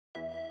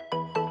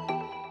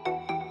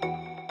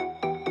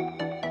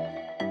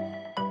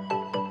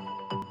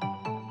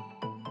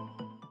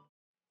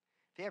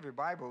you have your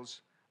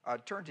Bibles,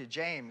 turn to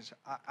James.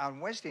 On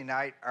Wednesday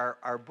night,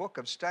 our book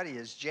of study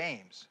is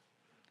James.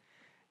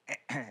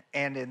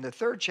 And in the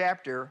 3rd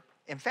chapter,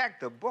 in fact,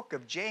 the book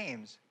of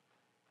James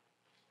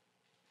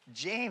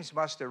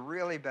must have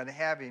really been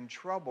having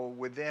trouble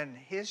within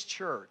his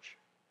church,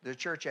 the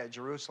church at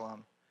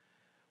Jerusalem,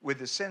 with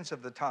the sins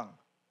of the tongue.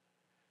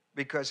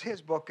 Because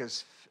his book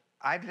is,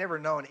 I've never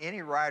known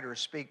any writer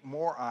speak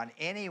more on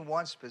any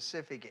one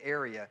specific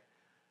area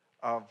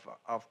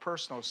of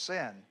personal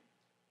sin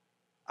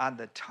on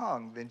the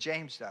tongue than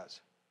James does.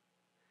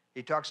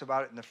 He talks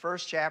about it in the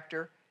 1st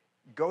chapter,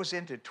 goes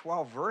into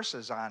 12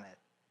 verses on it.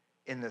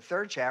 In the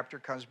 3rd chapter,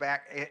 comes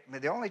back.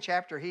 The only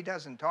chapter he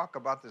doesn't talk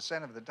about the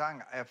sin of the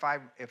tongue,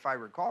 if I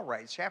recall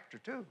right, is chapter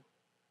 2.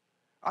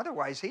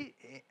 Otherwise,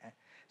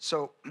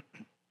 so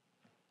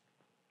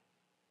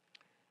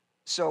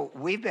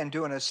we've been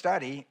doing a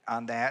study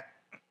on that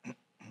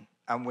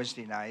on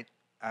Wednesday night.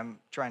 I'm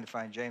trying to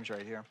find James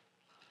right here.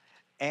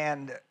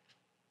 And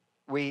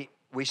we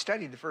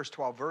studied the first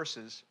 12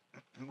 verses,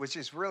 which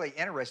is really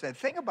interesting. The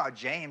thing about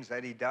James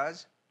that he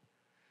does,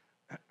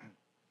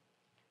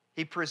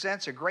 he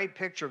presents a great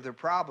picture of the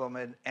problem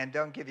and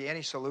don't give you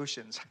any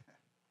solutions.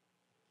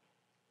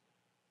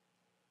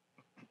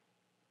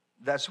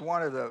 That's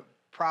one of the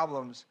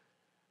problems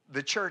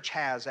the church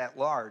has at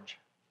large.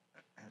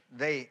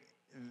 They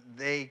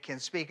can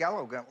speak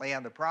eloquently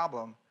on the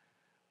problem,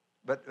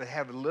 but they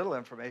have little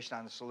information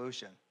on the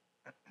solution.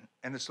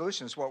 And the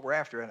solution is what we're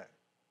after in it.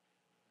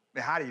 I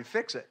mean, how do you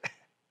fix it?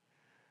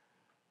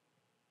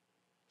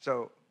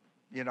 So,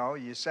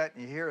 you sit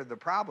and you hear the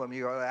problem.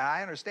 You go,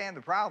 I understand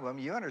the problem.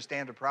 You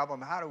understand the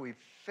problem. How do we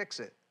fix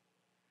it?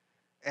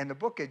 In the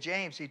book of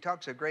James, he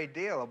talks a great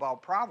deal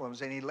about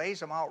problems, and he lays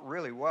them out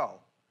really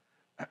well.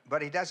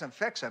 But he doesn't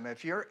fix them.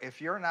 If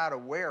you're not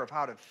aware of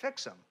how to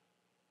fix them,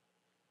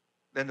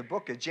 then the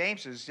book of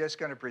James is just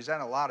going to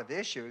present a lot of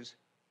issues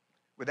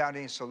without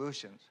any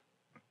solutions.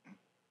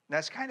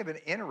 That's kind of an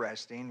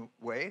interesting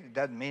way. It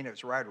doesn't mean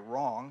it's right or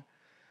wrong.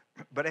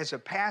 But as a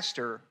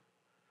pastor,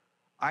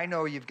 I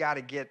know you've got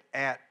to get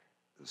at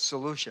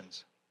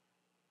solutions.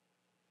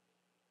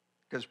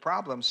 Because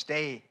problems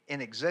stay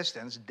in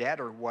existence, dead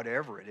or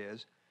whatever it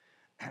is,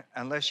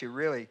 unless you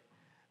really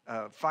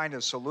find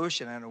a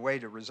solution and a way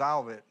to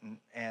resolve it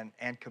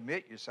and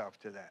commit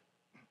yourself to that.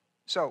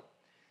 So,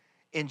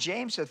 in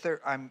James the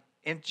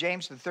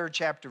 3rd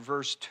chapter,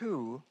 verse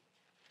 2,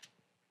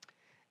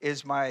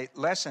 is my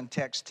lesson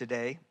text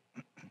today.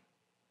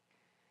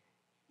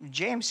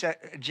 James,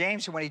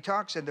 when he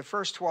talks in the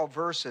first 12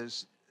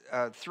 verses,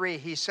 3,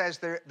 he says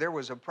there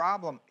was a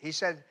problem. He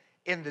said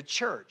in the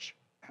church.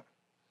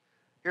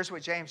 Here's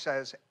what James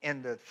says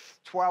in the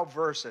 12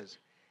 verses.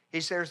 He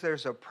says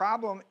there's a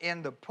problem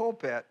in the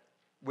pulpit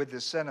with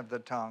the sin of the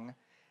tongue,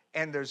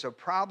 and there's a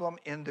problem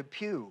in the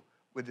pew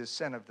with the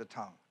sin of the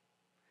tongue.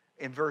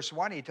 In verse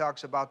 1, he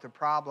talks about the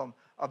problem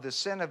of the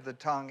sin of the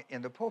tongue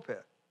in the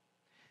pulpit.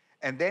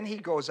 And then he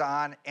goes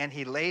on and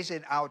he lays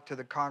it out to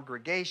the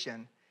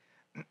congregation.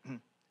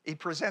 He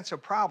presents a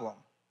problem.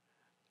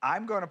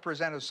 I'm going to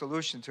present a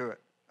solution to it,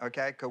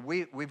 okay? Because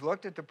we've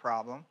looked at the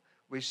problem.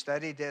 We've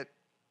studied it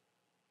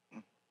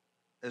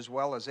as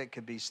well as it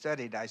could be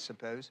studied, I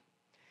suppose.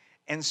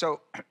 And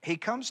so he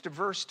comes to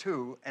verse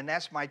 2, and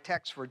that's my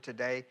text for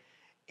today,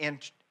 in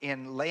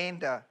laying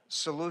the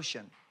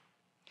solution.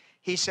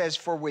 He says,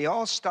 for we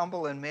all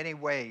stumble in many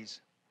ways.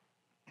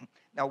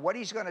 Now, what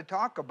he's going to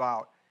talk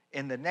about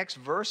in the next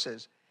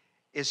verses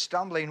is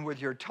stumbling with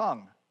your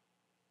tongue.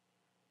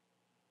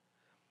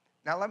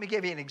 Now, let me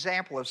give you an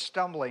example of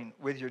stumbling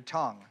with your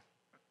tongue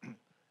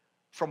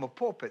from a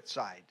pulpit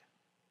side,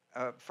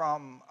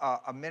 from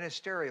a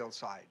ministerial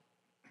side.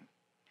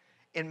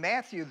 In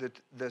Matthew, the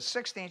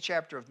 16th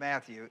chapter of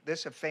Matthew,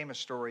 this is a famous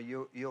story.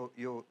 You'll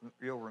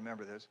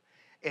remember this.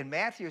 In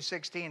Matthew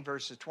 16,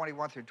 verses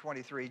 21 through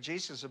 23,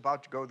 Jesus is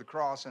about to go to the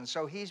cross, and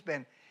so he's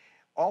been,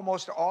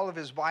 almost all of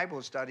his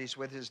Bible studies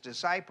with his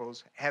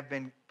disciples have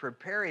been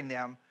preparing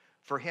them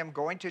for him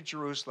going to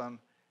Jerusalem,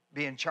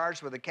 being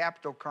charged with a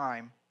capital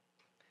crime,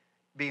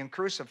 being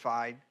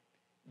crucified,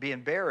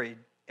 being buried,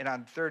 and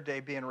on the 3rd day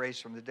being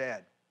raised from the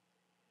dead.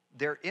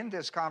 They're in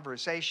this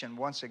conversation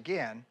once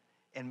again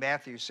in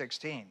Matthew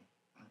 16.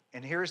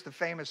 And here's the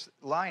famous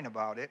line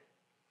about it.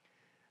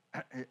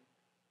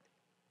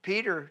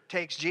 Peter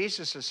takes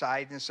Jesus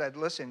aside and said,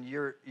 listen,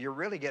 you're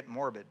really getting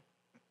morbid.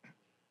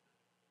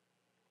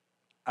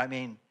 I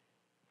mean,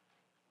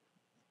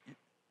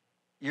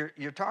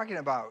 you're talking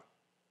about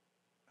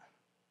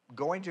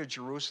going to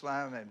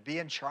Jerusalem and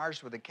being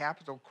charged with a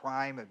capital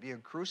crime and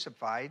being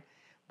crucified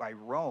by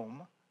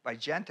Rome, by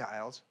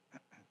Gentiles,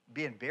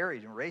 being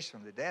buried and raised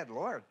from the dead,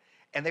 Lord.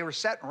 And they were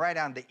sitting right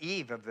on the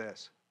eve of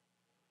this.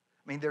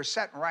 I mean, they're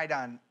sitting right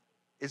on,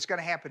 it's going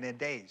to happen in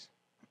days.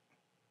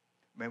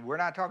 I mean, we're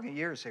not talking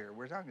years here.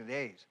 We're talking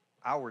days,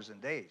 hours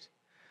and days.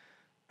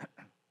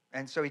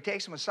 And so he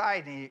takes them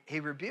aside and he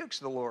rebukes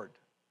the Lord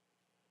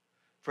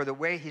for the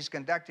way he's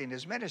conducting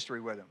his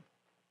ministry with him.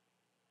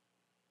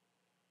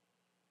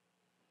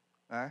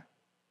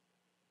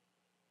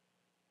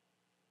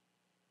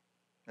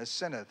 The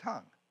sin of the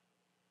tongue.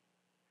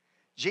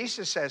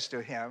 Jesus says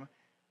to him,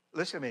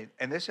 listen to me,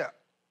 and this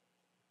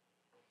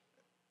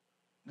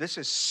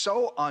is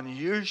so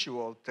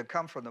unusual to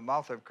come from the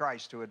mouth of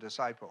Christ to a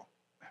disciple.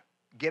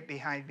 Get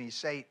behind me,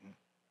 Satan.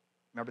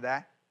 Remember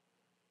that?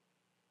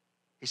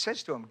 He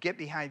says to him, get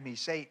behind me,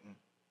 Satan.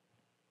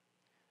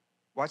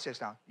 Watch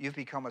this now. You've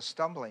become a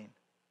stumbling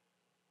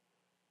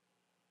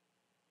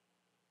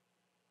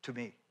to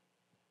me.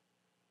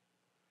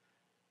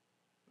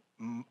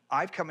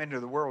 I've come into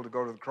the world to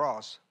go to the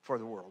cross for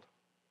the world.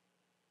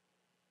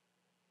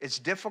 It's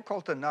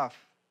difficult enough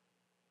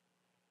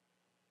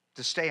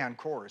to stay on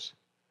course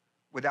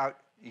without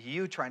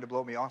you trying to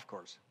blow me off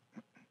course.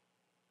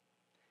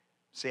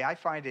 See, I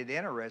find it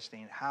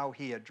interesting how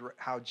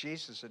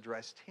Jesus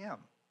addressed him.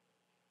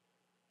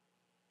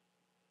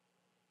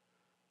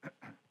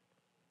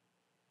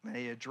 And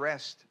he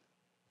addressed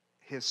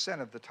his sin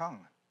of the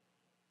tongue.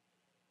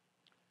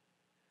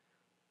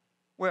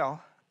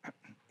 Well,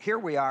 here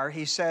we are.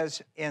 He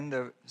says in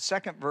the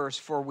second verse,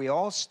 for we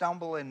all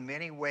stumble in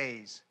many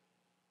ways.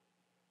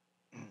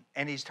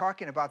 And he's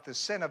talking about the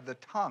sin of the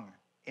tongue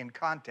in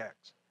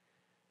context.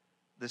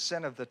 The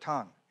sin of the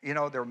tongue. You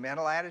know, their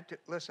mental attitude.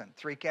 Listen,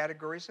 3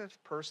 categories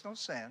of personal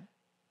sin.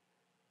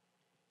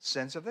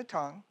 Sins of the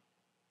tongue,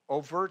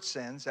 overt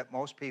sins that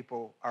most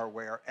people are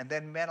aware, and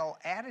then mental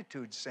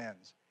attitude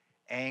sins.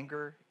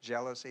 Anger,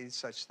 jealousy,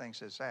 such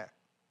things as that.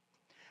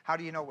 How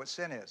do you know what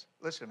sin is?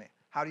 Listen to me.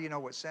 How do you know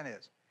what sin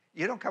is?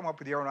 You don't come up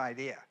with your own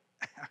idea,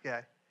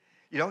 okay?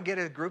 You don't get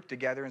a group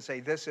together and say,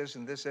 this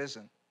isn't, this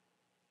isn't.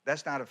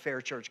 That's not a fair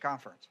church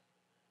conference.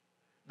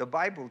 The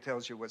Bible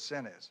tells you what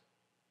sin is.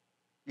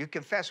 You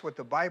confess what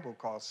the Bible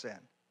calls sin.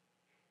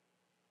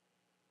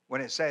 When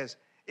it says,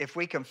 if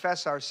we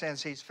confess our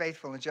sins, he's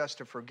faithful and just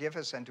to forgive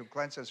us and to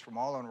cleanse us from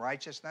all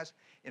unrighteousness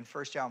in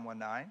 1 John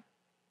 1:9.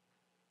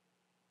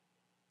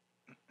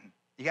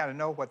 You got to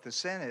know what the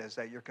sin is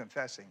that you're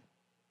confessing.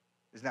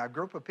 Now, a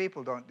group of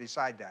people don't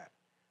decide that.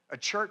 A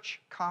church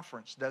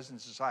conference doesn't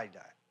decide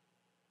that.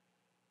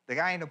 The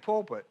guy in the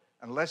pulpit,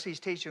 unless he's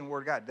teaching the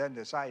Word of God, doesn't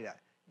decide that.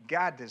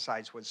 God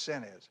decides what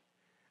sin is.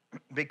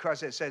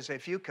 Because it says,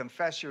 if you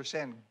confess your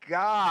sin,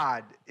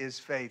 God is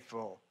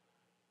faithful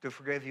to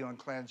forgive you and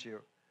cleanse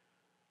you.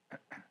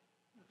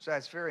 So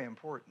that's very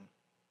important.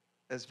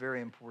 That's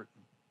very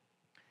important.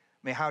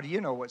 I mean, how do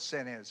you know what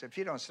sin is? If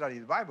you don't study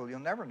the Bible, you'll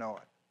never know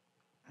it.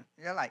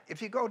 You're like,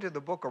 if you go to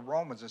the book of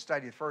Romans and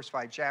study the first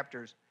 5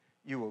 chapters,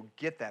 you will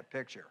get that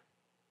picture.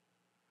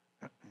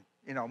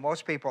 You know,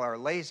 most people are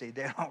lazy.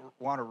 They don't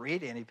want to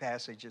read any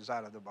passages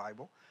out of the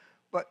Bible.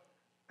 But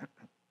at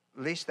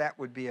least that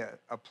would be a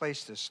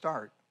place to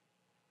start.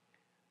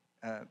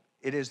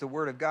 It is the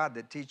Word of God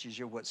that teaches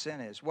you what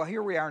sin is. Well,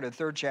 here we are in the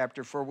 3rd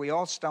chapter. For we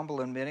all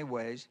stumble in many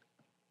ways.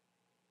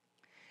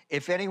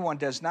 If anyone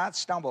does not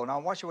stumble, now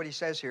watch what he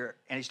says here.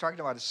 And he's talking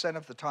about the sin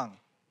of the tongue.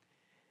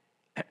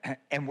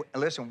 And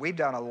listen, we've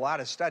done a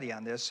lot of study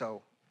on this,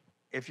 so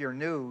if you're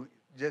new,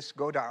 just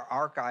go to our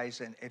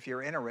archives, and if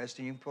you're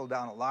interested, you can pull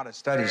down a lot of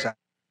studies on it.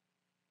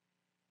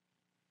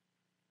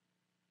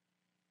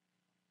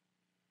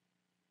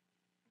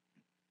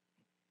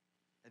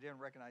 I didn't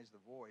recognize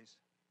the voice.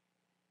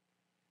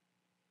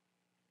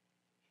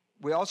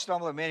 We all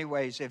stumble in many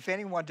ways. If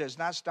anyone does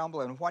not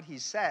stumble in what he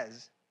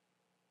says,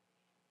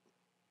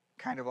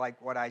 kind of like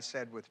what I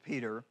said with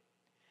Peter,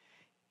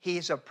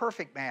 he's a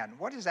perfect man.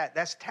 What is that?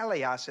 That's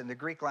teleos in the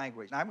Greek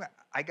language. Now,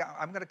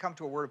 I'm going to come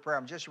to a word of prayer.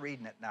 I'm just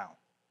reading it now.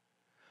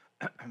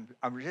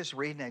 I'm just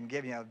reading it and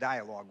giving you a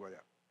dialogue with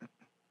it.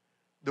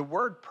 The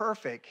word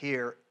perfect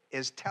here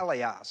is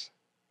teleos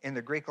in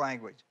the Greek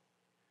language.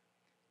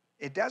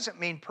 It doesn't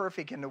mean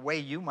perfect in the way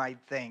you might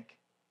think.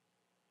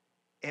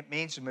 It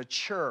means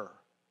mature.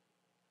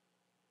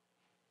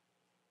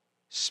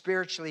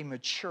 Spiritually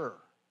mature.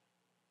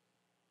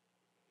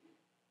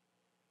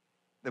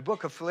 The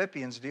book of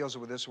Philippians deals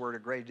with this word a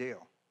great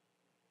deal.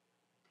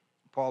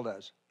 Paul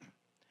does.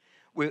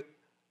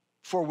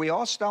 For we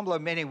all stumble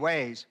in many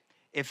ways.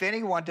 If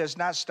anyone does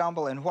not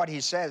stumble in what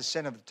he says,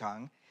 sin of the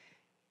tongue,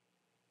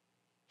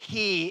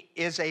 he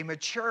is a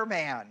mature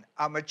man,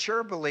 a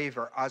mature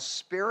believer, a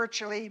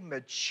spiritually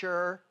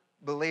mature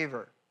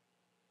believer.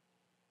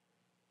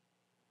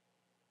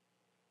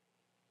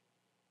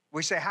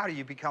 We say, how do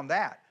you become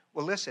that?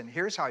 Well, listen,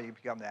 here's how you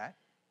become that.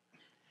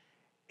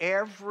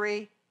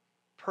 Every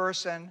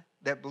person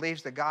that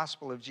believes the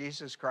gospel of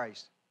Jesus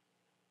Christ,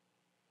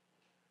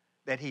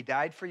 that he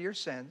died for your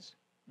sins,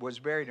 was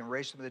buried and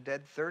raised from the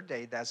dead the 3rd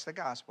day, that's the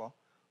gospel.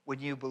 When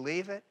you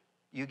believe it,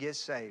 you get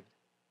saved.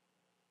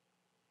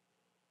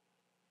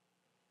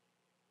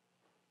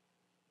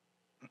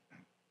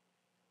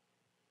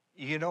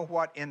 You know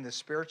what in the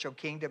spiritual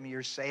kingdom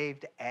you're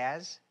saved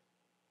as?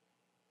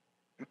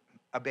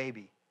 A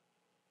baby.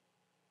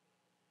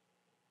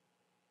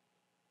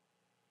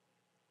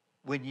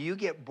 When you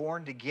get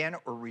born again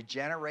or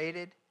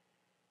regenerated,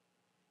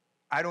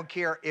 I don't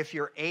care if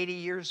you're 80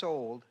 years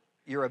old,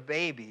 you're a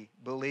baby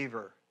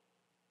believer.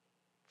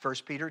 1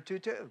 Peter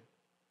 2:2.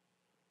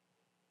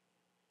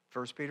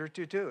 1 Peter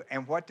 2:2.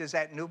 And what does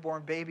that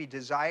newborn baby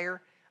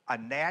desire? a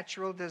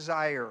natural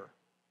desire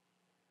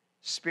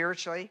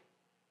spiritually.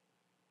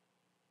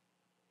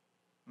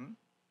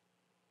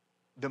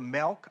 The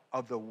milk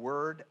of the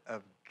Word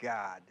of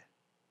God.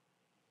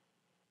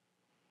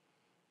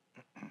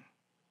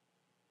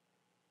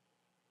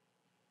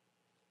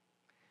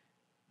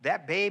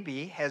 That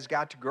baby has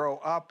got to grow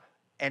up,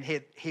 and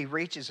he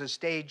reaches a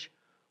stage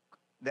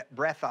that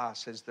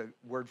breathos is the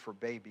word for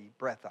baby,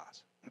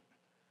 breathos.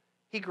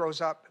 He grows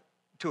up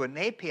to an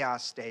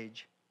apios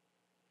stage,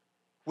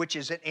 which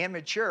is an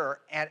immature,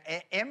 and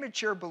an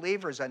immature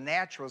believer is a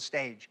natural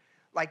stage.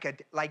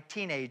 Like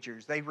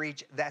teenagers, they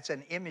reach, that's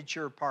an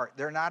immature part.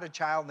 They're not a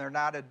child, they're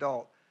not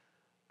adult.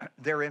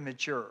 They're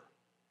immature.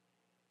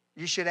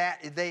 You should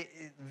act,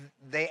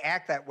 they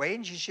act that way,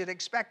 and you should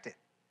expect it.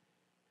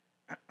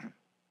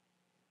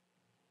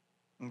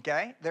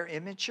 Okay? They're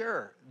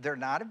immature. They're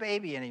not a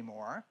baby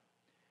anymore,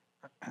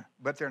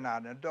 but they're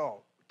not an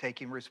adult.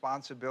 Taking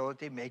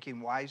responsibility,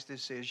 making wise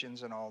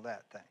decisions, and all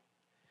that thing.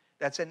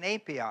 That's an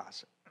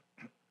apios.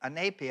 An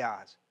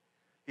apios.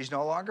 He's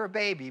no longer a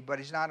baby, but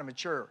he's not a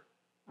mature,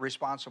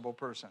 responsible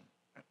person.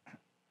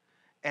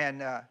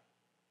 And that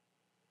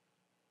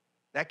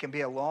can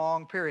be a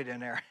long period in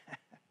there.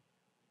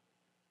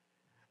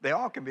 They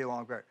all can be a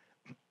long period.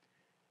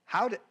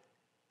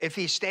 If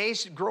he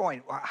stays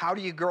growing, how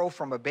do you grow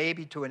from a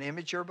baby to an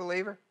immature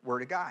believer?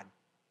 Word of God.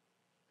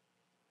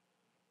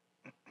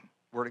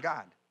 Word of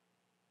God.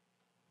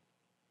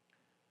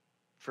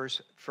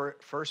 First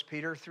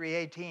Peter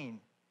 3:18.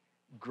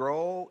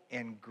 Grow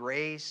in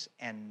grace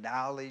and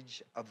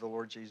knowledge of the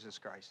Lord Jesus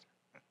Christ.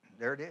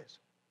 There it is.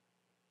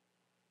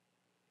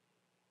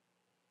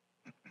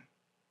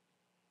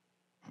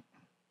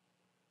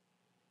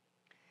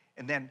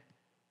 And then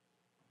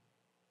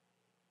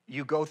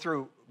you go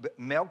through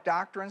milk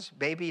doctrines.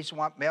 Babies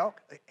want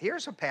milk.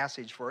 Here's a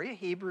passage for you.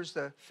 Hebrews,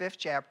 the 5th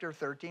chapter,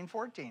 13,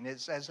 14.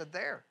 It says it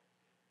there.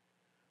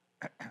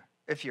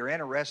 If you're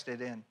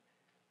interested in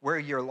where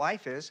your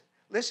life is,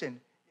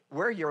 listen,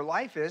 where your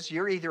life is,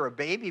 you're either a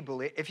baby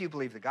believer, if you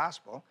believe the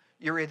gospel,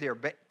 you're either,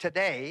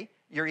 today,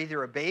 you're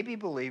either a baby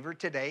believer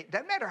today.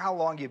 Doesn't matter how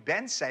long you've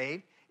been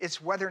saved.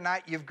 It's whether or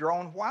not you've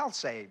grown while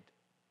saved.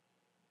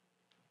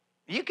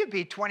 You could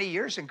be 20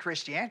 years in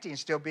Christianity and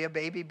still be a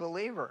baby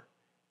believer.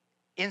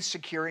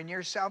 Insecure in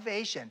your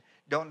salvation.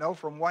 Don't know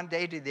from one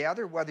day to the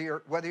other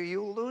whether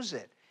you'll lose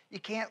it. You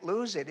can't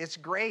lose it. It's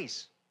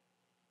grace.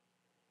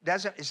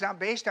 It's not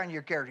based on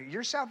your character.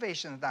 Your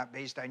salvation is not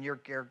based on your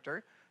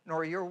character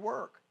nor your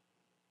work.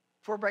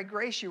 For by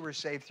grace you were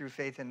saved through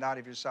faith, and not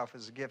of yourself,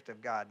 as a gift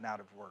of God, not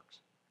of works.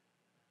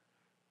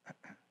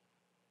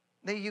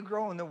 Then you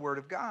grow in the Word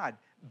of God.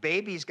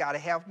 Baby's got to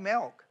have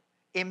milk.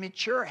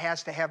 Immature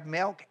has to have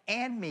milk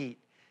and meat.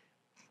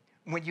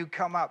 When you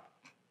come up,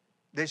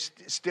 there's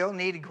still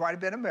needing quite a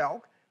bit of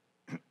milk,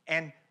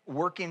 and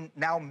working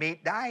now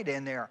meat diet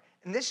in there.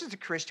 And this is the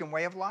Christian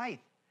way of life.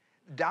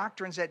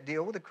 Doctrines that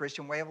deal with the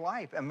Christian way of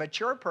life. A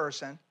mature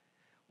person,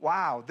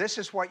 wow, this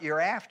is what you're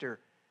after.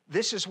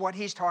 This is what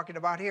he's talking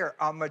about here.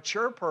 A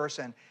mature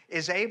person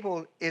is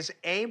able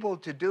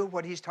to do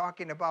what he's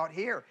talking about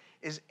here,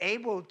 is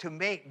able to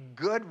make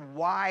good,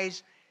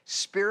 wise,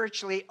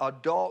 spiritually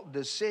adult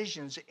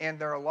decisions in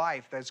their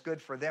life that's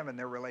good for them in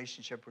their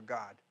relationship with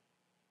God.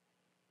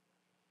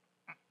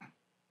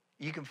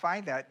 You can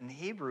find that in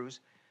Hebrews,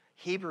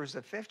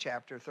 the 5th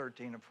chapter,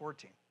 13 and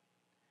 14.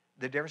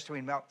 The difference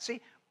between milk.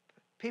 See,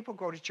 people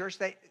go to church,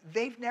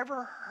 they've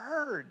never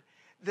heard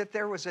that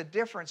there was a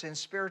difference in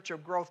spiritual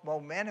growth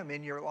momentum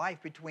in your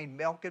life between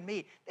milk and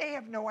meat. They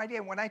have no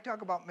idea. When I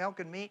talk about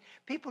milk and meat,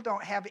 people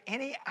don't have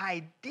any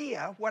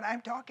idea what I'm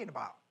talking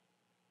about.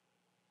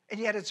 And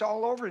yet it's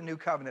all over New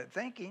Covenant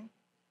thinking.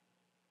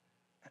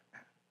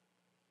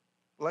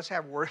 Let's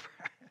have a word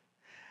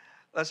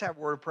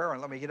of prayer,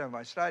 and let me get into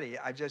my study.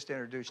 I just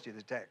introduced you to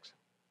the text.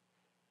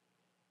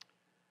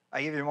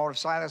 I give you a moment of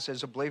silence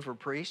as a believer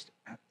priest.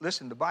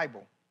 Listen, the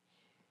Bible.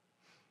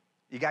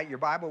 You got your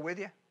Bible with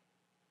you?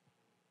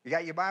 You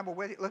got your Bible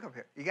with you? Look up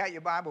here. You got your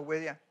Bible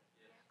with you? Yes.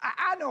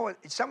 I know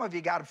some of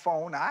you got a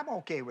phone. I'm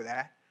okay with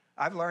that.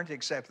 I've learned to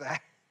accept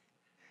that.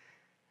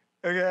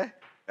 Okay?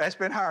 That's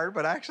been hard,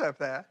 but I accept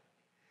that.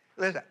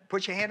 Listen,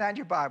 put your hand on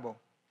your Bible.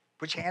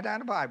 Put your hand on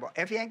the Bible.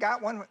 If you ain't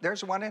got one,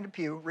 there's one in the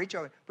pew. Reach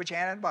over. Put your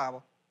hand on the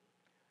Bible.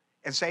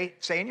 And say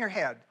in your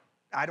head.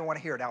 I don't want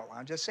to hear it out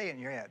loud. Just say it in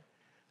your head.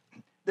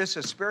 This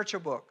is a spiritual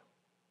book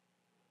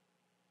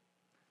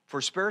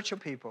for spiritual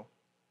people,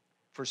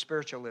 for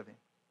spiritual living.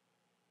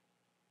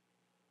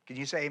 Can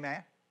you say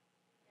amen?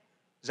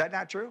 Is that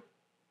not true?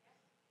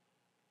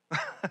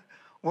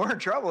 We're in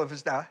trouble if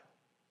it's not.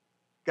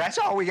 That's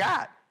all we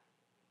got.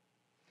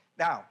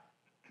 Now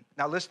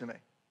listen to me.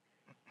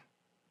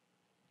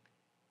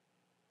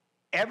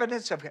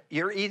 Evidence of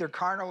you're either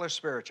carnal or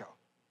spiritual.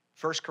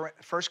 1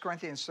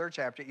 Corinthians 3rd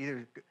chapter,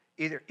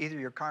 either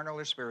you're carnal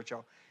or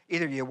spiritual.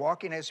 Either you're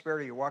walking in the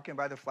spirit or you're walking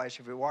by the flesh.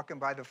 If you're walking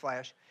by the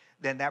flesh,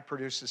 then that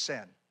produces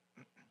sin.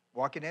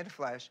 Walking in the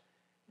flesh.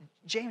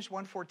 James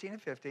 1:14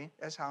 and 15,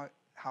 that's how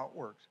it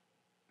works.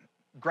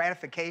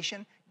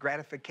 Gratification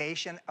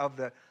of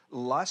the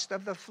lust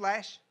of the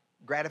flesh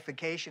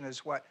Gratification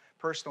is what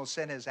personal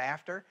sin is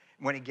after.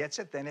 When it gets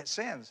it, then it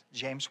sins.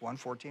 James 1,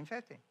 14,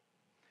 15.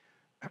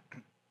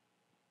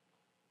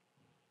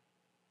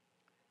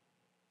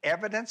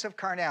 Evidence of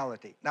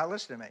carnality. Now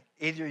listen to me.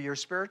 Either you're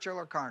spiritual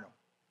or carnal.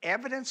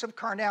 Evidence of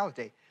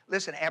carnality.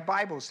 Listen, at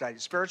Bible study,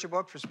 spiritual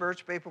book for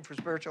spiritual people, for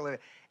spiritual living.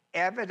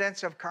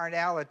 Evidence of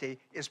carnality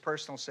is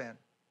personal sin.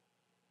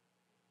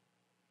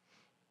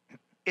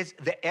 It's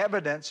the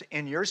evidence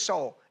in your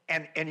soul.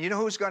 And you know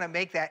who's going to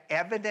make that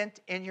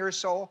evident in your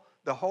soul?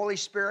 The Holy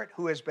Spirit,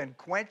 who has been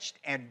quenched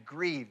and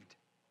grieved.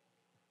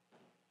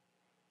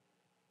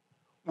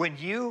 When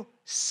you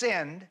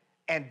sinned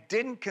and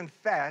didn't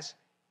confess,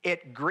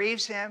 it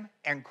grieves him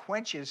and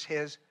quenches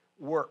his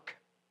work.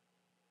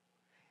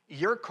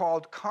 You're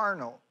called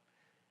carnal.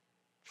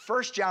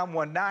 1 John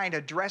 1:9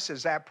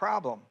 addresses that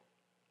problem.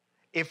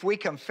 If we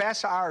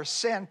confess our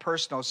sin,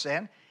 personal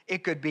sin,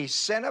 it could be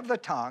sin of the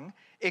tongue,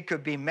 it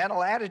could be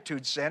mental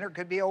attitude sin, or it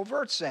could be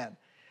overt sin.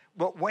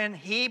 But when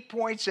he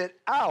points it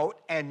out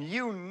and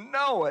you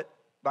know it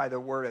by the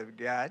word of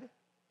God,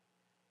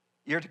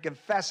 you're to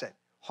confess it.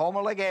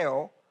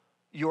 Homologeo,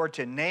 you're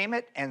to name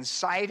it and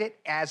cite it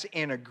as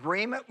in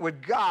agreement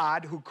with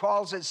God who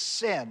calls it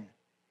sin.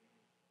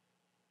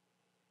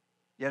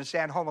 You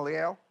understand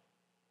homologeo?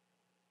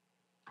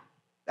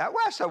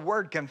 That's the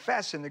word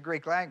confess in the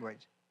Greek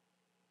language.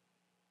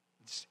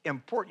 It's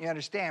important you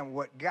understand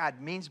what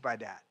God means by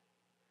that.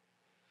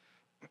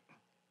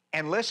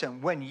 And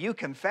listen, when you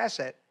confess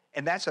it,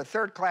 and that's a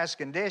third-class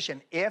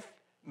condition, if,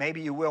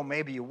 maybe you will,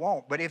 maybe you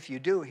won't, but if you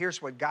do,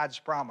 here's what God's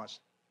promised.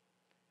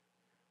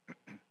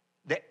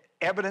 The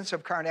evidence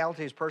of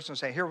carnality is personal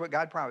sin. Here's what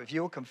God promised. If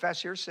you will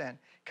confess your sin,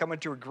 come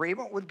into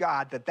agreement with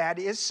God that that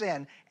is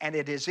sin, and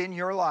it is in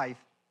your life.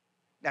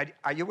 Now,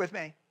 are you with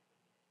me?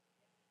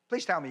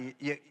 Please tell me,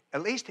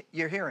 at least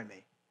you're hearing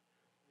me.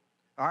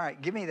 All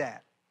right, give me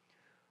that.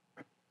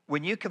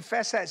 When you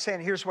confess that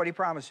sin, here's what he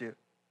promised you.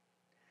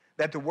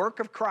 That the work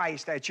of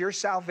Christ, that's your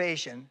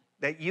salvation,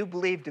 that you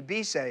believe to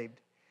be saved,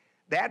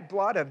 that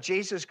blood of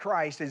Jesus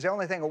Christ is the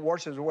only thing that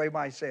washes away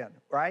my sin,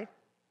 right?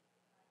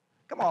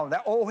 Come on,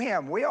 that old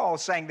hymn, we all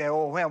sang that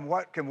old hymn,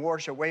 what can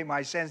wash away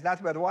my sins?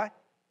 Nothing but the what?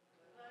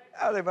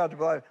 Nothing but the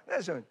blood.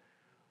 Listen,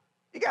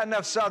 you got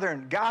enough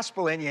Southern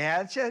gospel in you,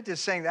 hadn't you, to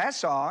sing that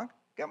song?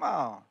 Come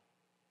on.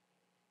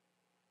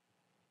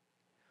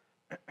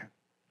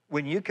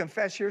 When you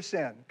confess your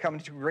sin, come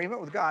into agreement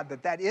with God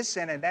that that is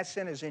sin and that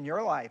sin is in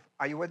your life.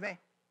 Are you with me?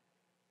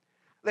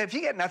 If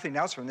you get nothing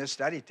else from this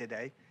study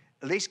today,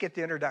 at least get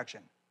the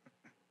introduction.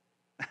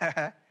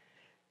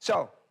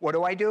 So, what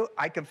do?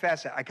 I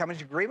confess it. I come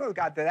into agreement with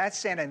God that that's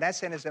sin and that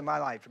sin is in my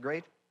life.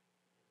 Agreed?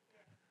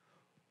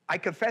 I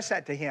confess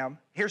that to him.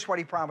 Here's what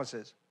he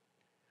promises.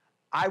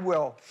 I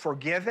will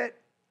forgive it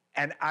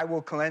and I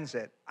will cleanse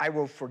it. I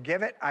will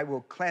forgive it, I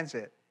will cleanse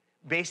it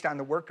based on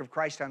the work of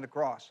Christ on the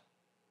cross.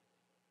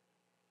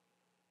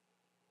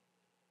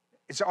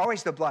 It's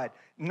always the blood.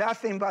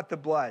 Nothing but the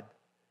blood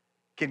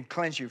can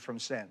cleanse you from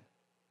sin.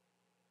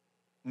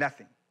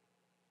 Nothing.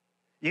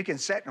 You can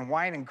sit and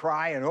whine and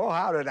cry and, oh,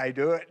 how did I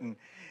do it? And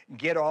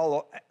get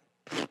all...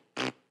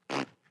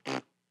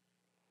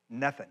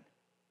 Nothing.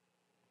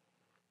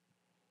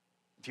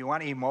 If you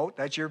want to emote,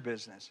 that's your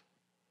business.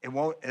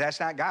 That's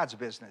not God's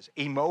business.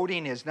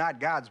 Emoting is not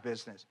God's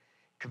business.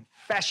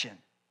 Confession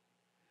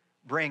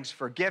brings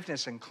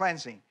forgiveness and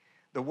cleansing.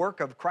 The work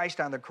of Christ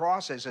on the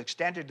cross is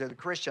extended to the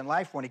Christian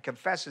life. When he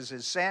confesses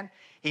his sin,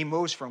 he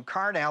moves from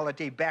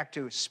carnality back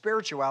to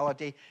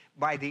spirituality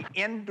by the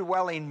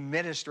indwelling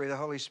ministry of the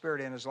Holy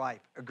Spirit in his life.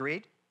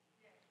 Agreed?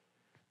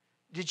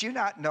 Did you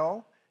not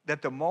know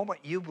that the moment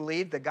you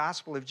believed the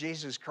gospel of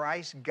Jesus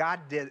Christ,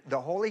 the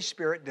Holy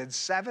Spirit did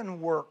 7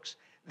 works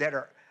that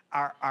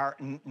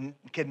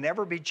can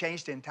never be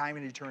changed in time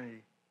and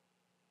eternity?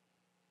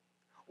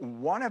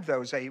 One of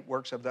those 8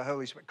 works of the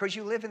Holy Spirit, because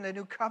you live in the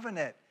new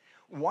covenant.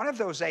 One of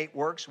those 8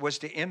 works was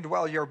to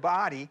indwell your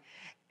body,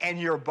 and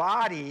your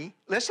body,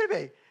 listen to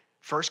me,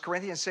 1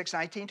 Corinthians 6,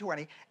 19,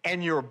 20,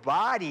 and your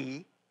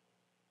body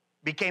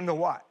became the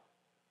what?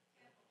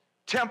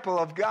 Temple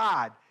of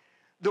God.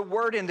 The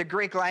word in the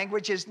Greek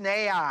language is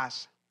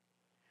naos.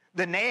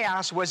 The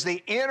naos was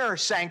the inner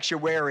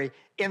sanctuary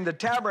in the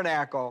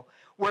tabernacle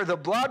where the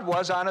blood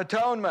was on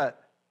atonement.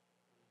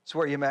 It's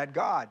where you met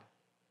God.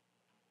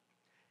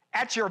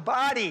 At your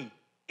body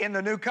in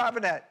the new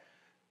covenant.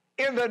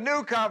 In the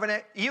new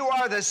covenant, you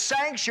are the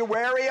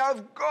sanctuary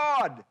of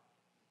God.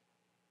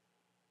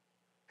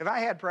 Have I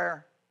had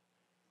prayer?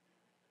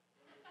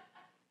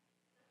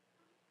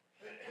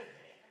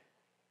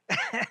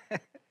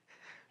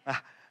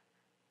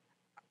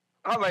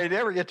 I may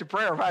never get to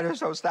prayer if I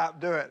just don't stop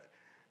doing it.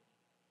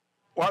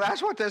 Well,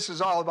 that's what this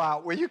is all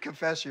about. Will you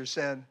confess your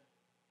sin?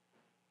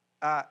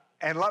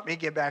 And let me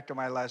get back to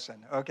my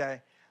lesson,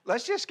 okay?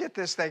 Let's just get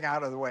this thing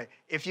out of the way.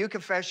 If you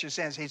confess your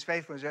sins, he's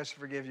faithful and just to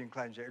forgive you and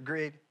cleanse you.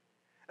 Agreed?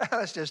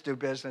 Let's just do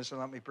business and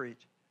let me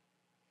preach.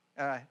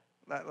 All right,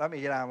 let me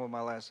get on with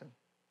my lesson.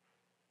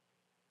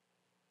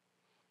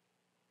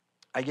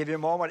 I give you a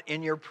moment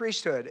in your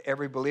priesthood.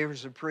 Every believer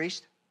is a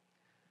priest.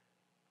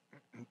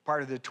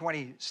 part of the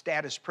 20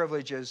 status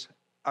privileges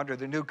under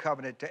the new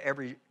covenant to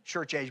every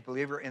church-age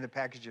believer in the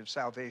package of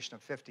salvation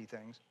of 50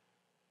 things.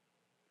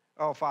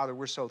 Oh, Father,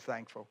 we're so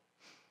thankful.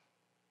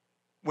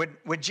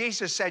 When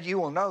Jesus said, you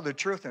will know the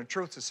truth, and the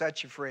truth will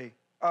set you free.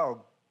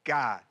 Oh,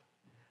 God,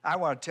 I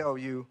want to tell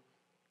you,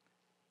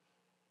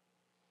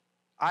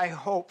 I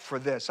hope for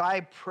this.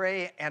 I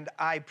pray and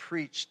I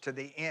preach to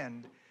the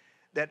end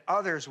that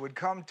others would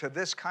come to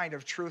this kind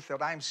of truth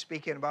that I'm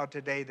speaking about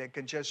today that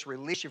can just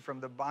release you from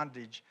the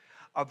bondage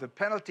of the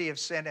penalty of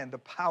sin and the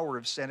power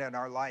of sin in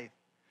our life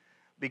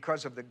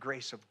because of the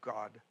grace of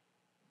God.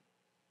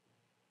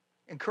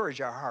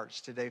 Encourage our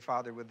hearts today,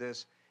 Father, with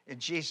this. In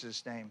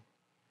Jesus' name,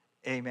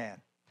 amen.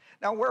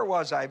 Now, where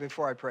was I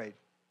before I prayed?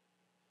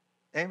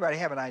 Anybody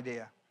have an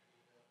idea?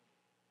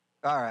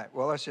 All right,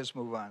 well, let's just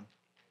move on.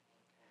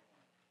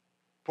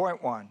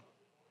 Point one.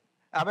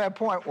 I'm at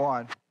point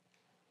one.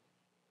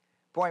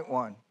 Point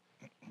one.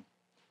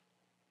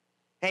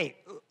 Hey,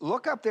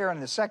 look up there in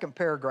the second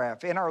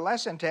paragraph. In our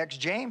lesson text,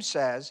 James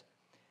says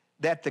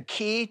that the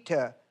key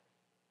to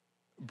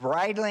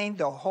bridling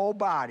the whole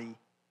body,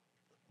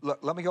 look,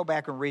 let me go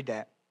back and read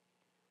that.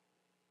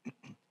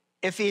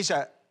 If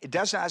it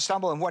does not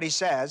stumble in what he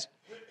says,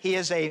 he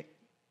is a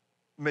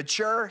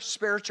mature,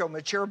 spiritual,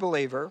 mature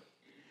believer,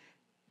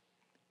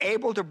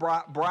 able to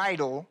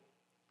bridle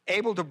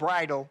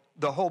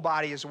the whole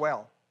body as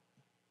well.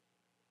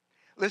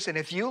 Listen,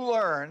 if you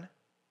learn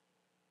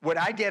what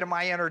I did in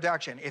my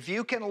introduction, if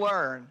you can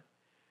learn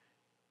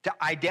to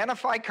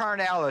identify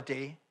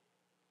carnality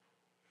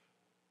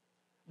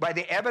by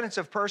the evidence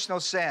of personal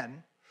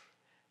sin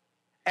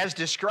as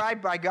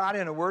described by God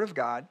in the Word of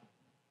God,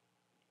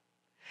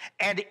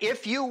 and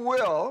if you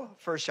will,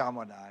 1 John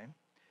 1:9,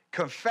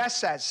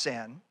 confess that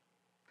sin,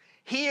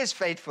 he is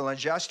faithful and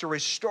just to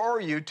restore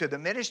you to the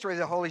ministry of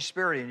the Holy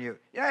Spirit in you.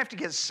 You don't have to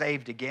get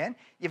saved again.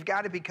 You've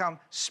got to become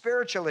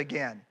spiritual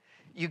again.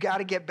 You got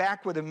to get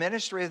back with the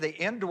ministry of the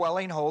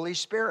indwelling Holy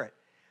Spirit.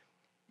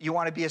 You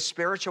want to be a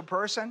spiritual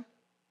person?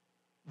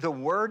 The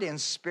word in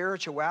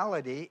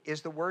spirituality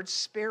is the word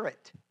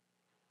spirit,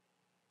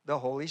 the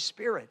Holy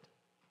Spirit.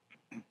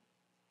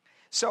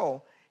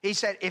 So he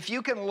said, if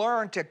you can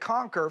learn to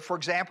conquer, for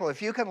example, if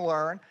you can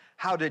learn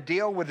how to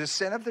deal with the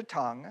sin of the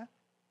tongue,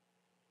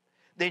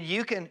 then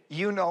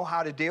you know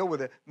how to deal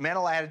with the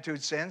mental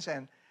attitude sins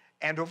and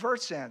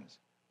overt sins.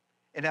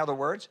 In other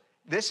words,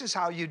 this is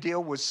how you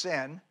deal with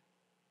sin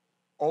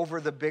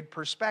over the big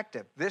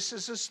perspective. This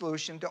is a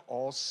solution to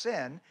all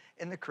sin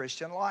in the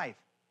Christian life.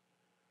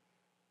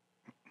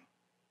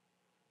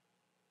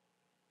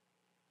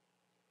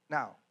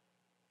 Now,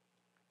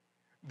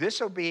 this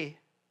will be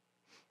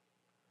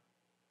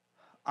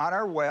on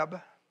our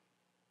web.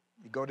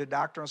 You go to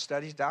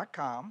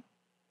doctrinalstudies.com,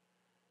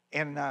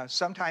 and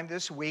sometime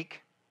this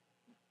week,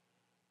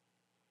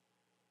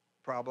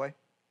 probably.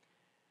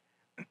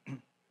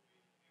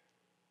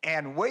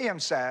 And William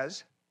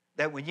says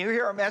that when you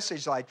hear a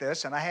message like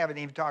this, and I haven't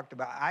even talked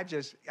about,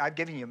 I've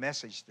given you a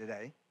message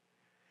today.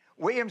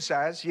 William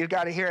says you've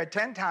got to hear it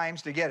 10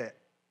 times to get it.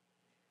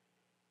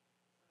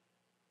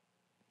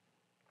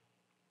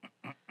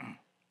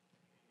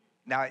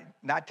 Now,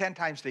 not 10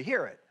 times to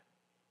hear it,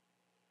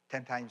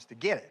 10 times to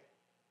get it.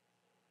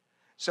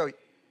 So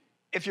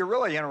if you're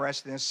really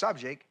interested in this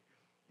subject,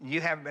 and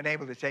you haven't been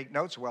able to take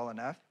notes well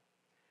enough,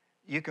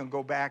 you can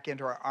go back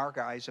into our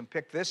archives and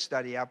pick this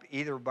study up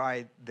either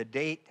by the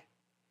date,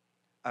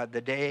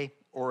 the day,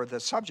 or the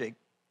subject,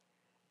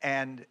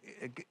 and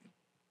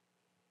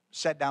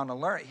sit down and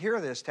learn it.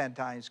 Hear this 10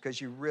 times because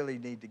you really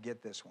need to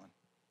get this one.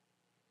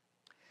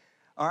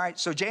 All right,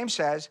 so James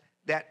says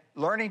that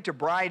learning to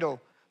bridle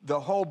the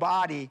whole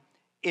body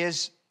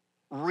is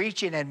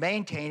reaching and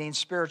maintaining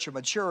spiritual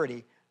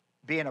maturity,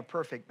 being a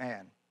perfect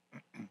man,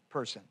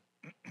 person.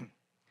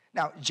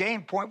 Now,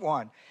 James, point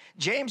one,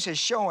 James is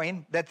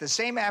showing that the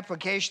same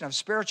application of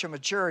spiritual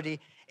maturity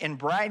in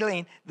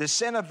bridling the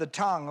sin of the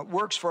tongue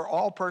works for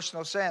all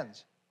personal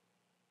sins.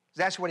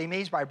 That's what he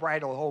means by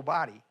bridle the whole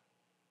body.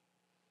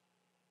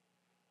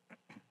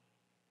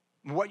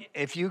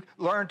 If you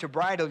learn to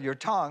bridle your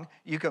tongue,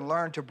 you can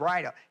learn to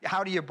bridle.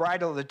 How do you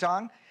bridle the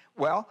tongue?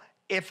 Well,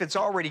 if it's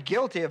already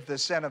guilty of the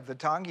sin of the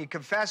tongue, you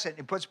confess it and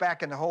it puts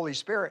back in the Holy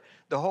Spirit.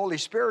 The Holy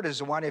Spirit is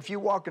the one. If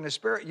you walk in the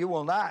Spirit, you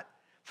will not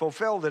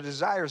fulfill the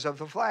desires of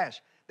the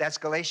flesh. That's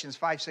Galatians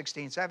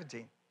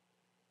 5:16-17.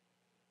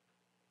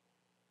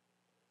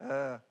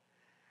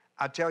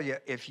 I'll tell you,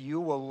 if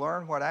you will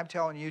learn what I'm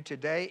telling you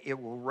today, it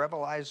will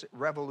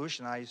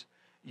revolutionize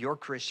your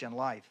Christian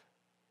life.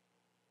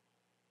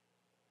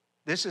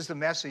 This is the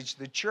message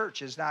the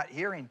church is not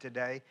hearing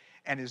today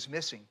and is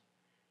missing.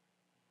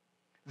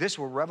 This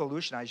will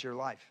revolutionize your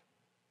life.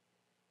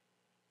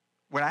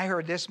 When I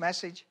heard this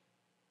message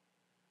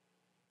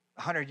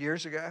 100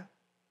 years ago,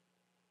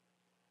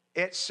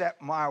 it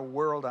set my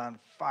world on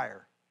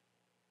fire.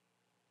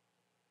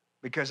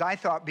 Because I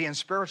thought being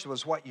spiritual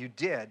was what you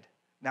did,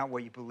 not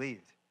what you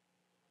believed.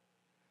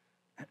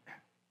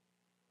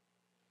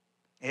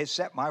 It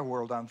set my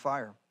world on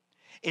fire.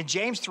 In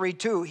James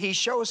 3:2, he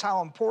shows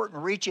how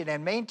important reaching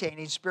and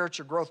maintaining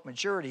spiritual growth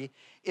maturity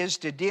is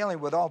to dealing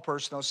with all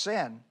personal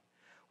sin,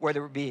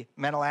 whether it be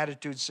mental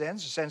attitude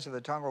sins, sins of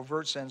the tongue,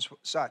 overt sins,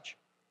 such.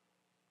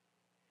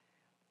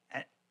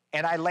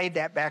 And I laid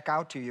that back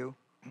out to you.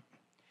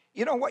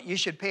 You know what you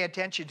should pay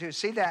attention to?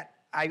 See that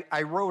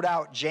I wrote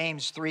out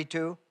James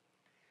 3:2.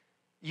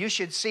 You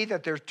should see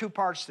that there's two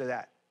parts to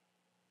that.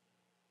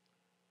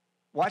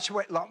 Watch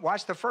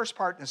the first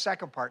part and the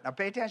second part. Now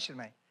pay attention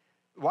to me.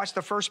 Watch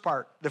the first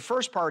part. The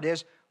first part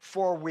is,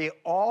 for we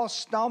all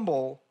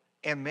stumble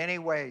in many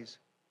ways.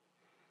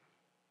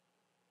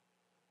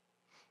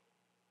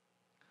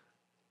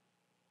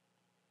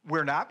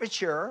 We're not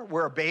mature.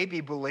 We're a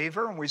baby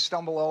believer, and we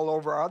stumble all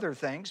over other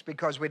things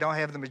because we don't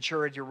have the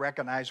maturity to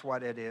recognize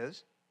what it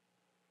is.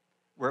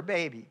 We're a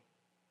baby.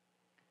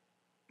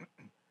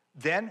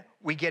 Then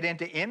we get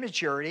into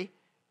immaturity.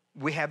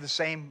 We have the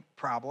same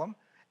problem.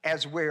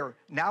 As we're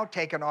now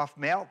taken off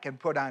milk and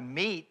put on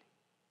meat,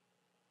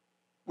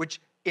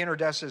 which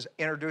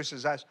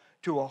introduces us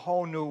to a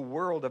whole new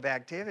world of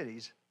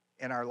activities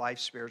in our life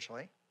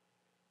spiritually,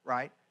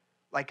 right?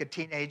 Like a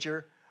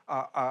teenager,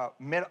 a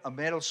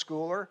middle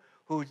schooler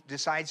who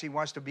decides he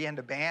wants to be in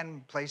the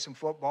band, play some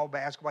football,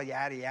 basketball,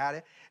 yada,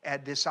 yada,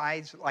 and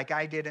decides, like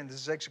I did in the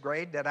 6th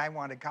grade, that I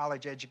wanted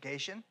college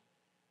education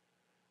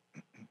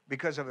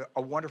because of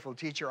a wonderful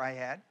teacher I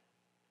had,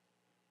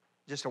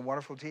 just a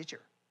wonderful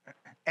teacher,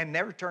 and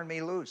never turned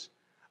me loose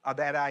of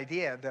that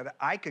idea that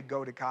I could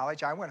go to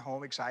college. I went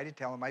home excited,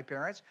 telling my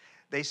parents.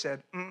 They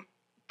said,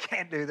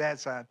 can't do that,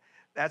 son.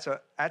 That's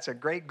a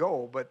great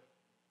goal, but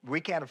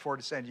we can't afford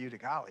to send you to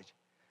college.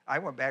 I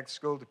went back to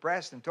school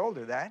depressed and told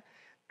her that.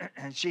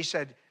 And she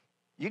said,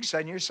 you can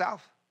send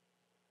yourself,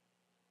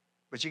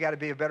 but you got to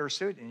be a better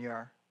student than you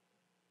are.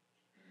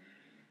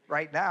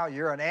 Right now,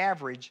 you're an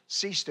average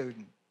C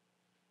student.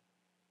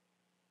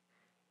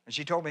 And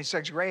she told me in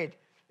 6th grade,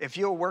 if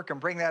you'll work and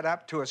bring that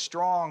up to a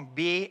strong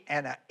B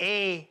and an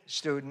A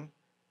student,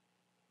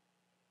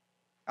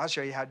 I'll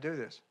show you how to do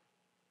this.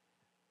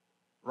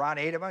 Ron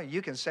Adema,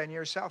 you can send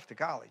yourself to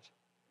college.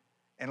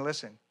 And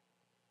listen,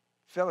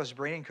 Phyllis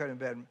Bridling could have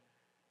been,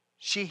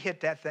 she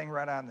hit that thing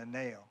right on the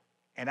nail,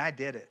 and I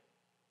did it.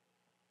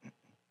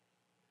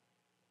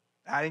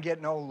 I didn't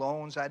get no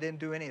loans. I didn't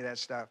do any of that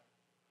stuff.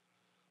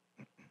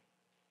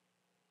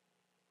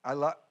 I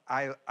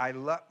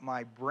let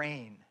my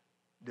brain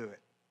do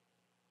it.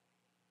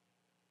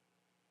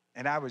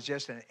 And I was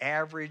just an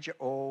average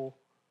old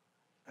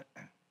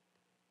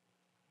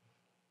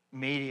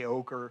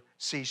mediocre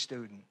C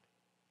student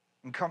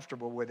and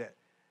comfortable with it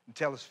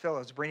until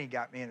Phyllis Bridling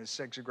got me in the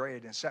 6th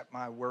grade and set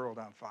my world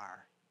on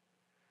fire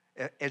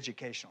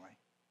educationally.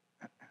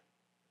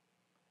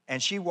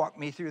 And she walked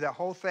me through that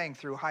whole thing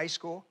through high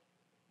school,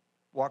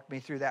 walked me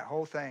through that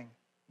whole thing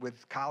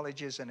with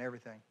colleges and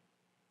everything.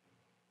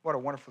 What a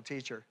wonderful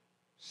teacher.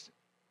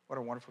 What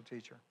a wonderful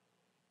teacher.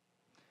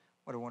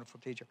 What a wonderful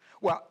teacher.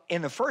 Well,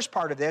 in the first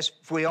part of this,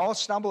 if we all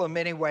stumble in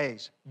many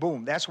ways,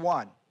 boom, that's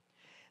one.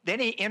 Then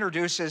he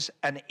introduces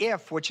an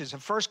if, which is a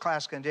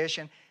first-class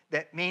condition.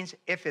 That means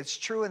if it's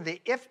true in the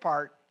if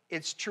part,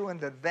 it's true in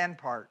the then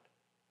part.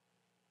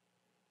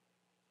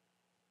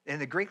 In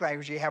the Greek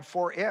language, you have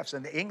 4 ifs.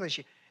 In the English,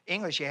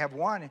 you have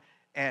one,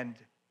 and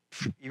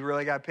you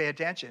really got to pay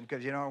attention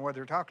because you don't know what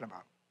they're talking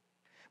about.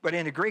 But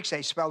in the Greeks,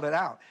 they spelled it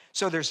out.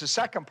 So there's the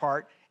second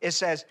part. It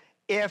says,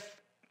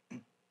 if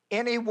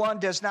anyone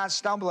does not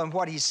stumble in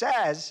what he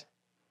says,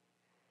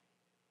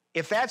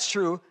 if that's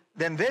true,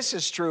 then this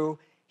is true.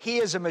 He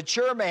is a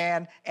mature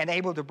man and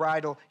able to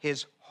bridle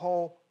his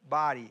whole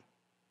body.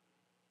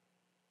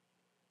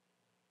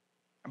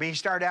 I mean, he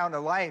started out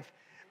in life,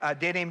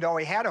 didn't even know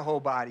he had a whole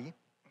body.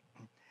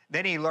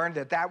 Then he learned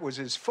that that was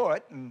his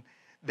foot and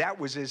that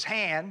was his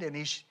hand, and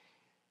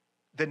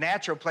the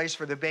natural place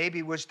for the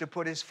baby was to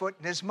put his foot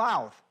in his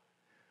mouth.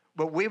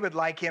 But we would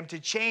like him to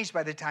change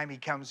by the time he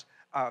comes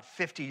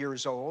 50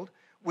 years old.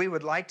 We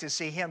would like to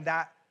see him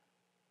not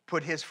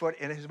put his foot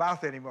in his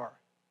mouth anymore.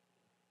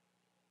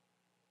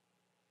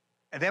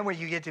 And then when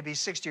you get to be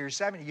 60 or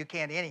 70, you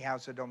can't anyhow,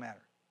 so it don't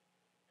matter.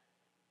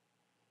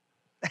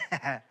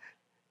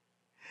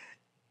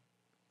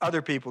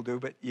 Other people do,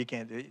 but you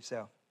can't do it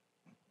yourself.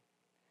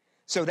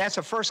 So that's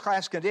a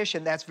first-class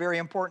condition. That's very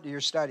important to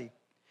your study.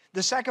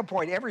 The second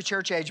point, every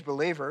church-age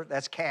believer,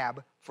 that's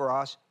CAB for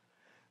us,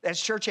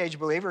 that's church-age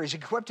believer, is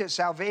equipped at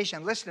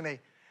salvation. Listen to me.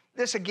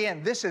 This,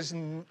 again, this is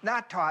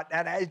not taught,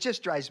 and it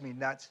just drives me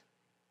nuts.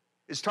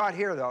 It's taught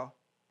here, though.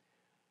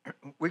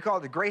 We call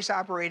it the grace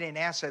operating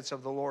assets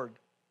of the Lord.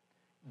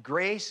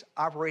 Grace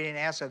operating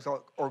assets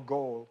or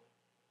goal.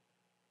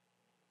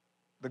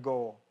 The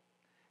goal.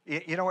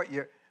 You know what?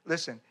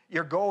 Listen,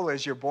 your goal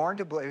is you're born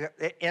to believe.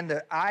 In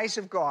the eyes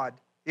of God,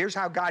 here's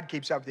how God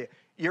keeps up with you.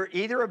 You're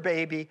either a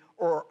baby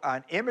or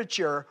an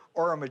immature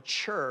or a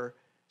mature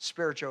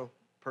spiritual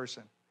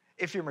person.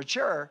 If you're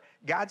mature,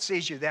 God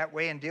sees you that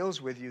way and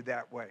deals with you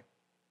that way.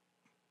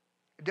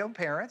 Don't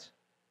parents?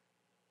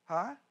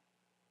 Huh?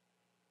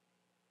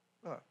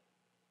 Look,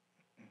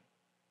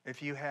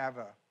 if you have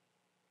a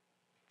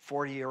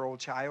 40-year-old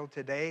child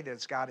today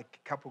that's got a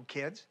couple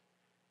kids.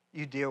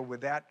 You deal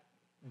with that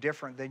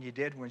different than you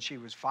did when she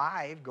was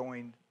 5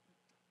 going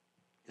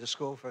to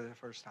school for the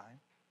first time.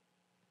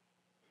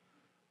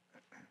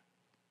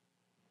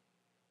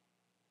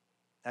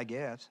 I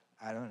guess.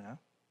 I don't know.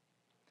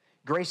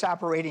 Grace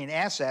operating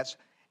assets.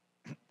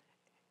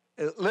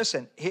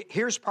 Listen,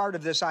 here's part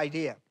of this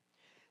idea.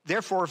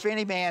 Therefore, if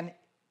any man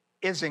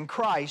is in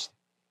Christ,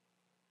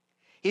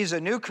 he's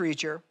a new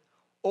creature.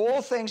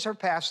 All things are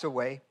passed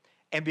away,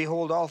 and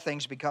behold, all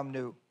things become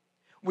new.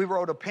 We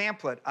wrote a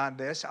pamphlet on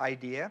this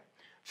idea,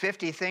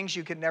 50 things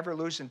you can never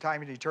lose in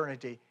time and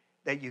eternity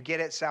that you get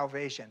at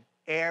salvation.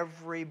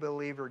 Every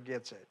believer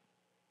gets it.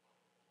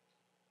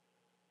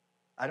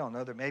 I don't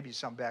know, there may be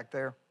some back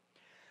there.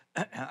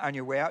 On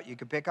your way out, you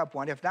can pick up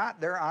one. If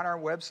not, they're on our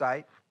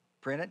website.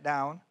 Print it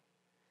down.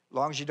 As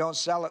long as you don't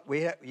sell it,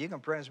 you can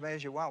print as many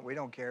as you want. We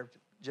don't care.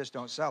 Just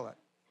don't sell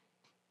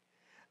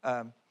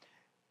it.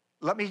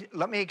 Let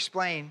me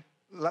explain.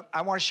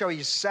 I want to show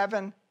you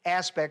 7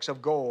 aspects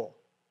of goal.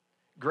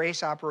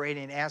 Grace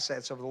operating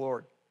assets of the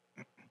Lord.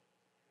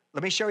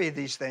 Let me show you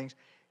these things.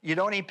 You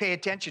don't even pay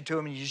attention to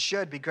them, and you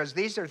should, because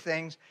these are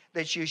things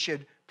that you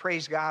should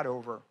praise God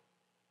over.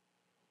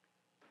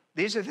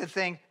 These are the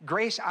things,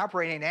 grace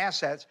operating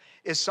assets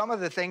is some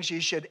of the things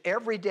you should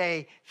every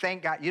day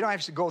thank God. You don't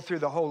have to go through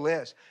the whole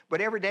list,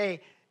 but every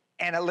day,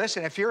 and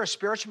listen, if you're a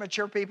spiritually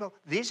mature people,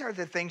 these are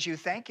the things you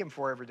thank Him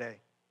for every day.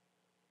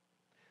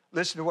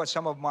 Listen to what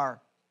some of them are.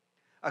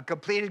 A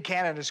completed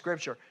canon of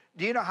Scripture.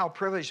 Do you know how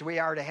privileged we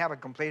are to have a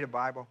completed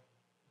Bible?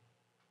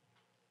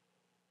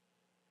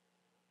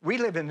 We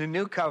live in the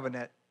new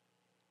covenant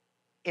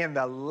in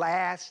the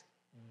last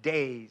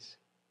days,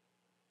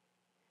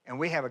 and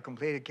we have a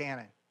completed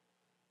canon.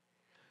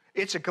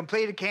 It's a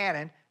completed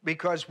canon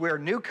because we're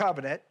new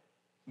covenant.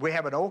 We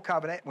have an old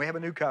covenant, we have a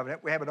new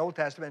covenant, we have an Old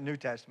Testament and New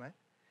Testament.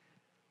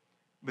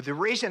 But the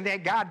reason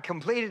that God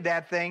completed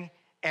that thing,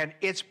 and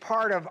it's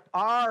part of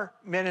our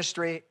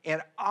ministry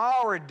in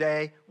our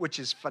day, which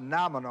is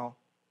phenomenal,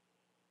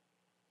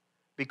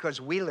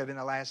 because we live in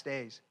the last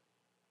days.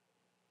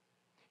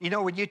 You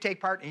know, when you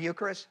take part in the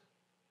Eucharist,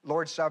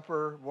 Lord's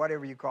Supper,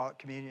 whatever you call it,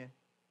 communion,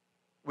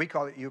 we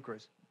call it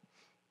Eucharist.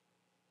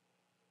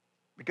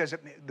 Because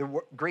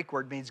the Greek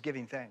word means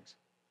giving thanks.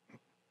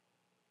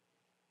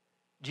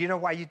 Do you know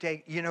why you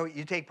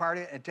take part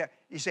in it? And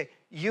you say,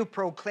 you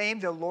proclaim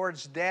the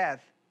Lord's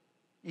death.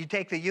 You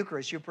take the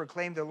Eucharist, you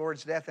proclaim the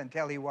Lord's death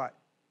until He what?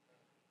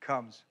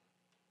 Comes.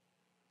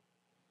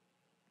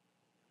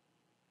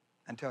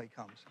 Until He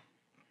comes.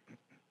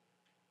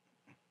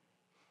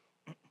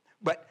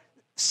 But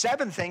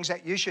 7 things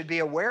that you should be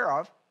aware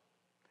of,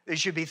 that you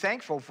should be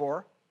thankful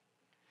for,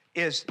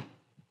 is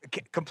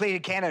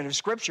completed canon of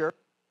Scripture.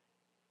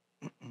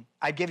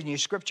 I've given you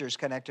scriptures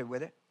connected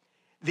with it.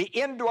 The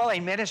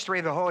indwelling ministry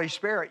of the Holy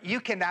Spirit. You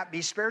cannot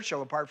be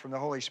spiritual apart from the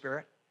Holy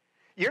Spirit.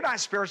 You're not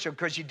spiritual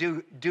because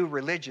you do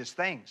religious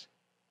things.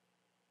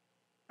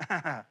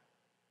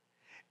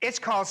 It's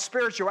called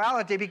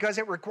spirituality because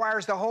it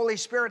requires the Holy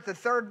Spirit, the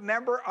third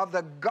member of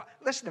the God.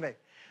 Listen to me.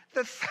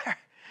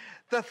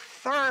 The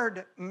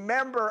third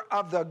member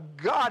of the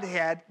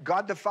Godhead,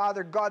 God the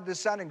Father, God the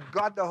Son, and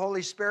God the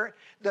Holy Spirit,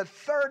 the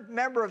third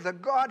member of the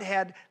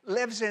Godhead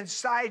lives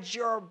inside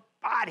your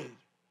body.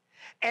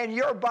 And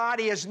your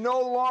body is no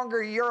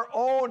longer your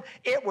own.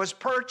 It was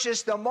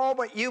purchased the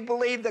moment you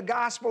believed the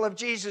gospel of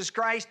Jesus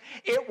Christ.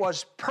 It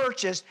was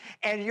purchased,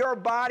 and your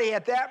body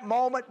at that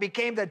moment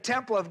became the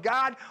temple of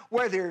God.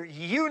 Whether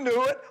you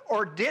knew it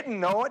or didn't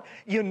know it,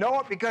 you know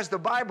it because the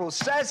Bible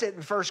says it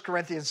in 1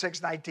 Corinthians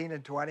 6:19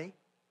 and 20.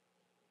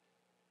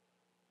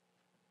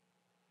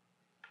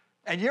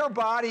 And your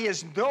body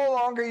is no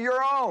longer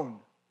your own.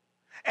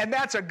 And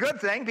that's a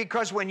good thing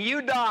because when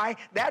you die,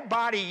 that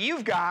body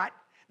you've got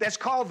that's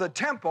called the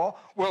temple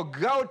will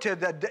go to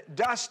the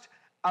dust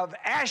of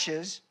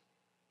ashes,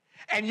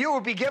 and you will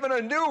be given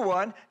a new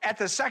one at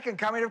the second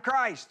coming of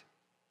Christ.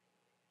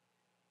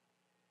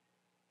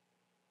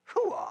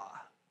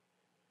 Hoo-ah.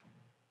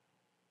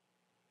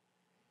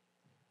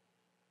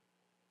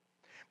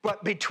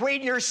 But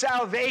between your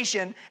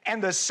salvation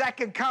and the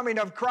second coming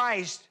of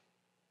Christ,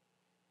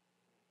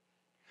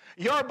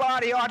 your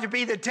body ought to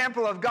be the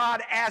temple of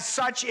God. As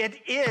such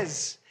it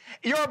is.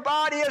 Your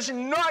body is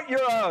not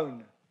your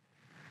own.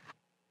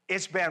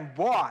 It's been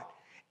bought.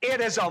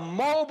 It is a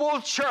mobile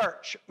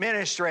church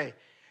ministry.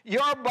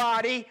 Your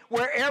body,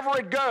 wherever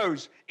it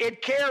goes,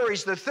 it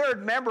carries the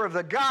third member of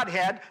the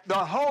Godhead, the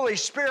Holy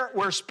Spirit,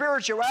 where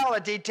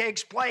spirituality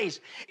takes place.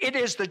 It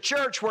is the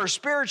church where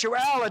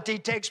spirituality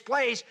takes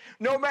place,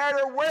 no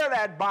matter where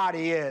that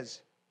body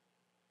is.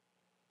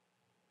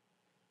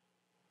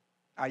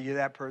 Are you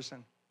that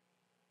person?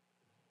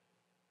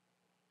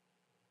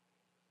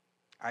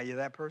 Are you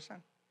that person?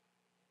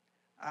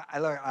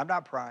 I'm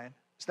not prying.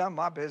 It's none of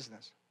my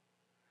business.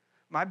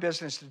 My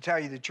business is to tell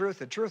you the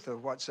truth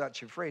of what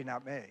sets you free,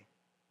 not me.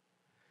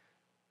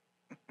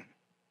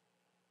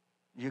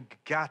 You've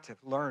got to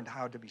learn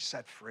how to be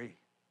set free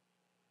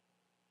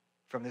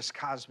from this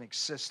cosmic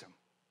system.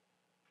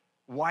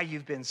 why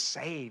you've been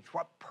saved.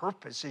 What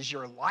purpose is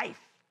your life?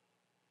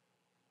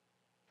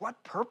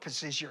 What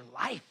purpose is your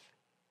life?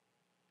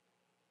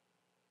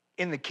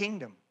 In the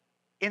kingdom.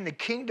 In the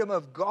kingdom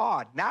of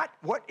God. Not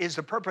what is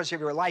the purpose of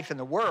your life in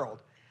the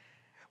world,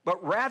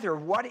 but rather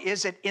what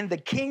is it in the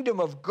kingdom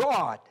of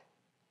God?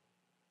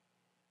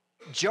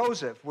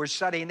 Joseph, we're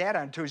studying that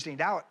on Tuesday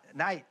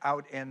night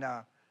out in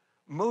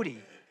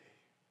Moody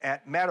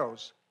at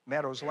Meadows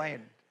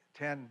Lane,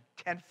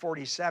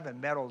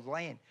 1047 Meadows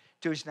Lane.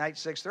 Tuesday night,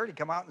 6:30.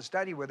 Come out and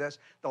study with us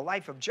the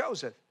life of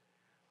Joseph.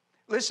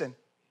 Listen,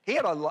 he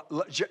had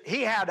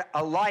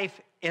a life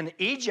in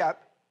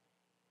Egypt.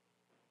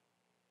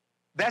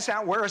 That's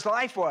not where his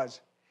life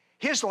was.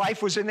 His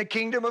life was in the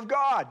kingdom of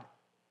God.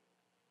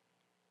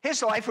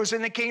 His life was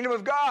in the kingdom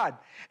of God.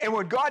 And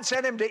when God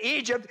sent him to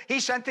Egypt, he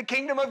sent the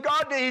kingdom of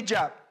God to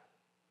Egypt.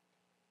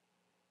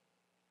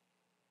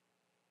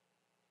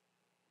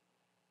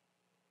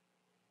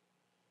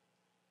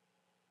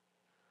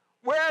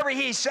 Wherever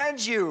he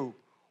sends you,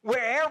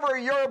 wherever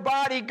your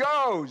body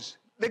goes,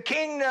 the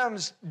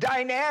kingdom's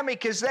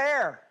dynamic is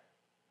there.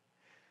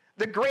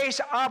 The grace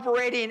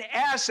operating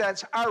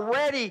assets are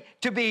ready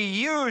to be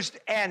used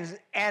and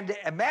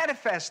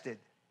manifested.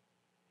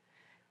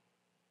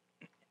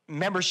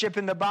 Membership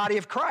in the body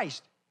of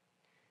Christ.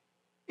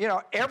 You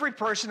know, every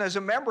person is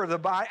a member of the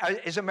body,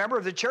 is a member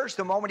of the church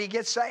the moment he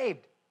gets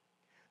saved.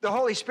 The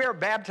Holy Spirit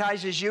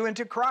baptizes you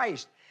into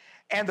Christ.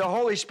 And the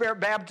Holy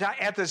Spirit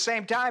at the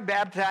same time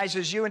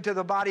baptizes you into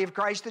the body of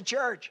Christ, the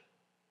church.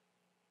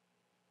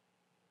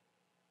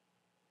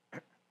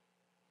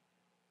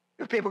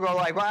 People go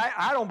like, well,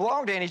 I don't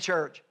belong to any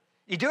church.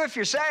 You do if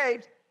you're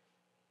saved.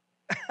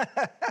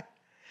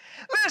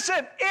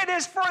 Listen, it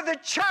is for the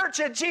church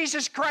that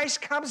Jesus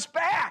Christ comes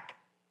back,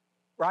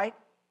 right?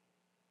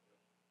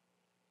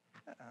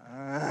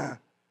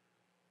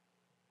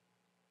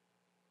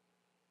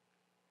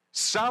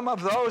 Some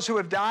of those who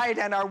have died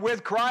and are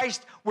with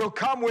Christ will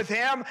come with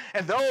him,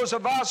 and those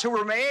of us who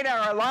remain and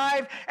are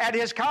alive at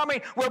his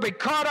coming will be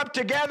caught up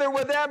together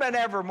with them, and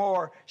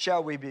evermore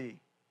shall we be.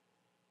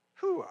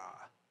 Hooah.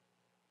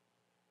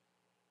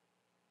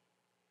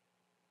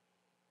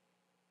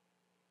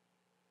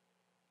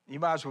 You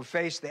might as well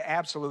face the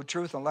absolute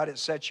truth and let it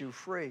set you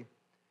free.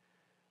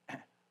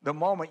 The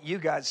moment you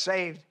got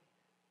saved,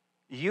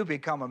 you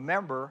become a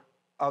member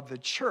of the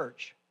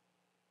church,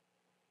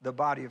 the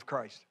body of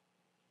Christ.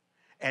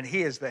 And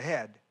he is the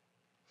head.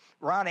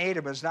 Ron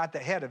Adema is not the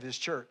head of his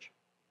church.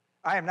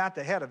 I am not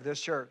the head of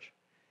this church.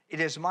 It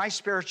is my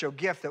spiritual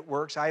gift that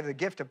works. I have the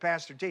gift of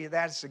Pastor T.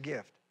 That's the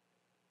gift.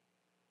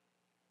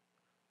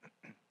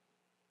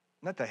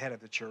 Not the head of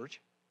the church.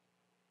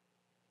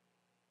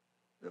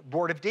 The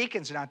board of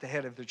deacons is not the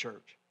head of the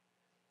church.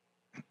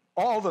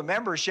 All the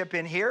membership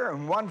in here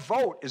and one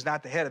vote is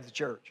not the head of the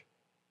church.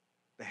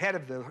 The head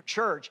of the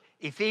church,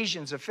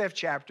 Ephesians, the 5th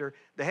chapter,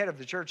 the head of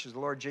the church is the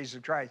Lord Jesus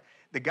Christ.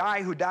 The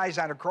guy who dies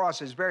on a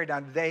cross is buried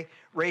on the day,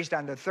 raised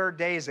on the 3rd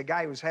day is the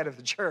guy who's head of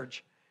the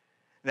church.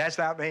 That's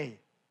not me.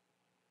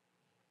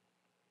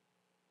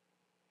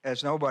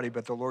 That's nobody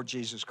but the Lord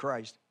Jesus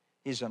Christ.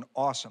 He's an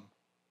awesome.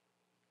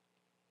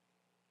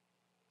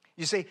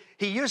 You see,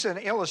 he used an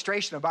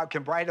illustration about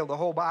can bridle the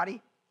whole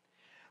body.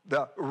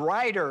 The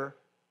rider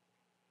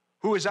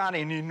who is on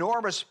an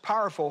enormous,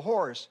 powerful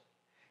horse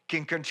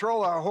can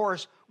control our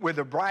horse with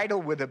a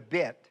bridle with a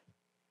bit.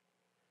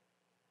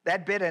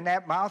 That bit in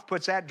that mouth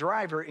puts that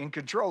driver in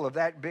control of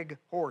that big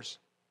horse.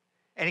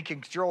 And he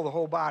can control the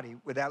whole body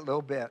with that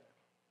little bit.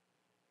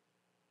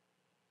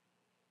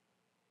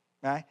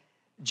 Right?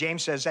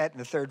 James says that in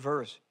the 3rd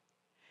verse.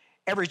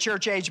 Every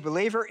church-age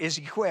believer is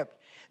equipped.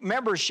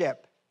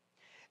 Membership.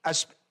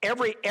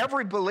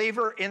 Every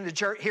believer in the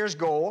church, here's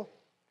goal,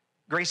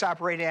 grace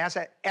operating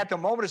asset. At the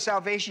moment of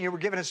salvation, you were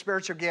given a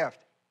spiritual gift.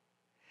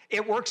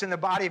 It works in the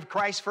body of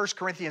Christ, 1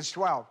 Corinthians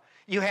 12.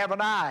 You have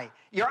an eye.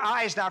 Your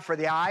eye is not for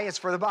the eye, it's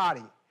for the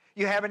body.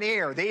 You have an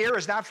ear. The ear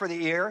is not for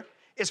the ear,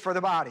 it's for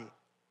the body.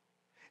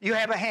 You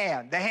have a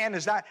hand. The hand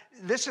is not,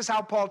 this is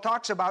how Paul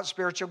talks about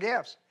spiritual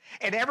gifts.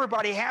 And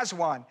everybody has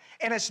one.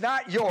 And it's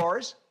not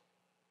yours.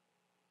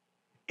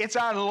 It's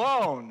on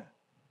loan.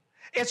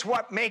 It's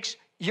what makes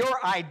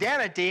your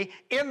identity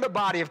in the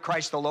body of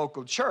Christ, the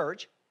local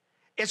church.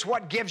 It's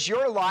what gives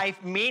your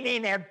life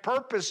meaning and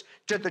purpose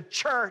to the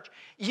church.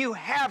 You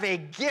have a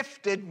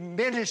gifted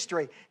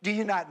ministry. Do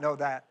you not know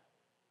that?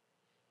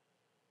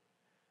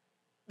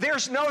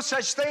 There's no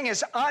such thing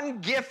as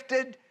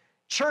ungifted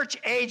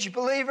church-age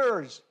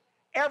believers.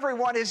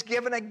 Everyone is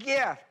given a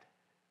gift.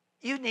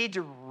 You need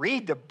to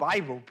read the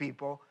Bible,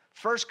 people.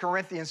 1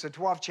 Corinthians, the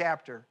 12th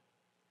chapter.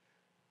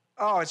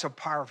 Oh, it's a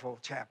powerful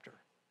chapter.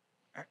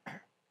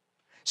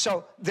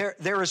 So there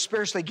are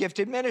spiritually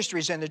gifted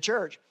ministries in the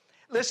church.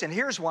 Listen,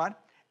 here's one.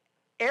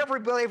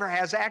 Every believer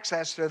has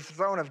access to the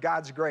throne of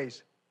God's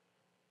grace.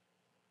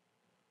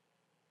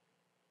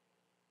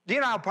 Do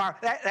you know how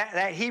powerful,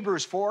 that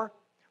Hebrews 4,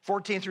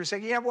 14 through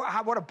 16, you know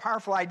what a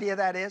powerful idea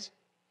that is?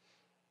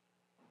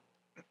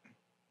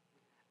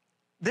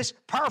 This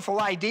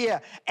powerful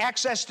idea,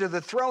 access to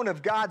the throne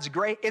of God's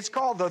grace. It's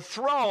called the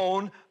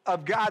throne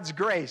of God's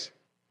grace.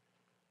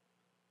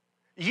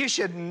 You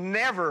should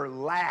never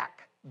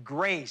lack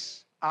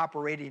grace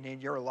operating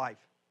in your life.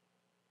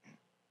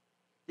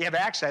 You have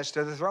access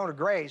to the throne of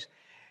grace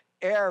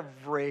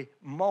every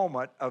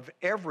moment of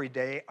every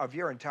day of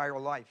your entire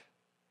life.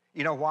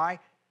 You know why?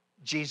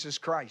 Jesus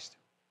Christ.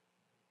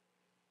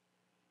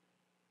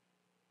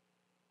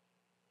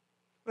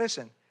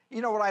 Listen,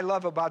 you know what I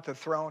love about the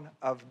throne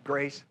of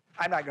grace?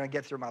 I'm not going to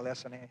get through my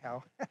lesson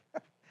anyhow.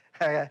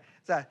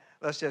 So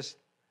let's just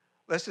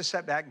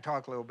sit back and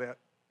talk a little bit.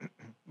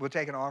 We'll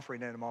take an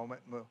offering in a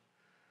moment, and we'll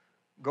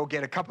go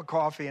get a cup of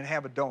coffee and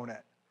have a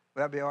donut.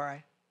 Will that be all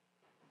right?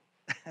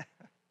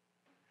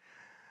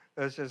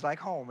 It's just like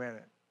home, isn't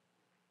it?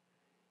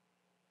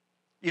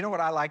 You know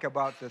what I like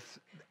about the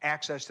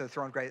access to the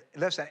throne of grace?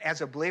 Listen, as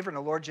a believer in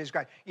the Lord Jesus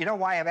Christ, you know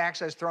why I have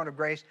access to the throne of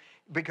grace?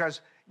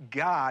 Because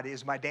God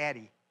is my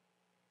daddy.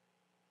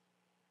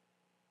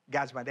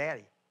 God's my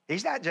daddy.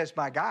 He's not just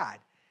my God.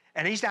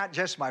 And he's not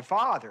just my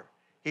father.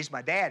 He's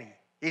my daddy.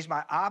 He's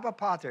my Abba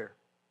Pater.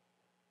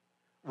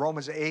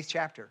 Romans the 8th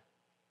chapter.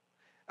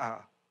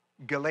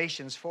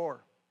 Galatians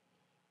 4.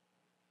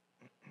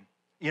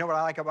 You know what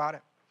I like about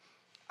it?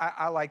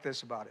 I like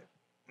this about it.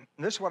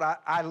 This is what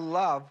I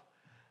love.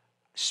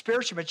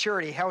 Spiritual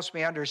maturity helps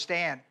me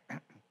understand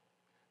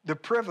the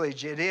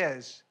privilege it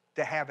is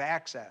to have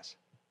access.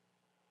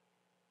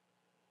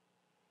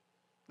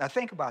 Now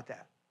think about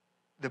that.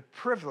 The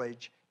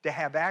privilege to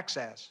have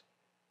access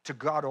to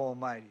God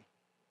Almighty.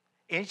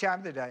 Any time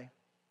of the day,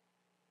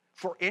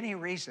 for any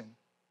reason.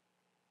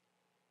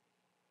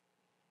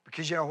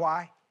 Because you know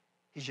why?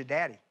 He's your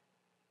daddy.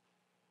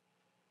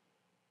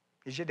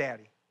 He's your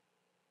daddy.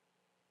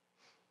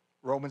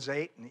 Romans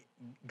 8 and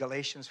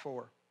Galatians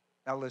 4.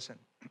 Now listen.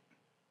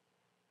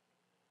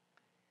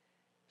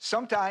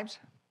 Sometimes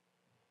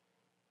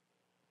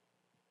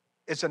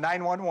it's a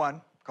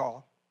 911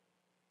 call.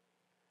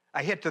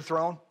 I hit the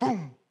throne,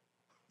 boom.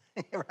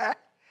 Right?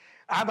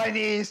 On my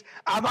knees,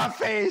 on my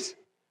face.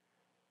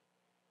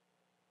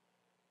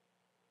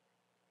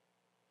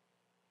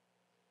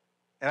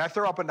 And I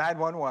throw up a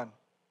 911.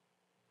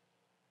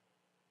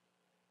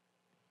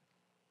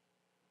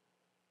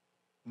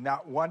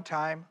 Not one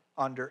time,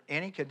 under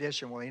any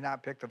condition, will he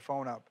not pick the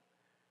phone up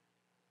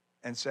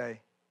and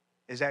say,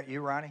 "Is that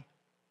you, Ronnie?"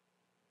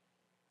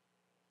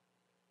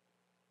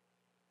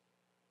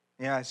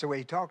 Yeah, it's the way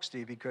he talks to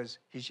you because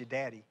he's your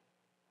daddy.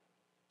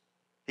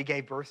 He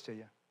gave birth to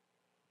you.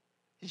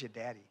 He's your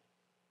daddy.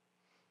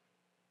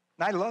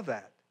 And I love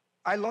that.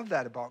 I love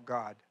that about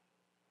God.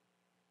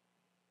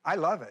 I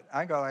love it.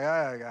 I go like,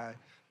 "Oh, God.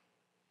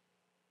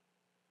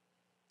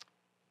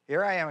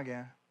 Here I am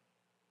again."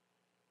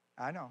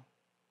 I know.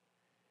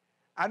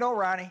 I know,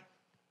 Ronnie.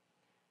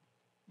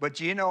 But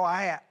you know,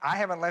 I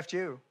haven't left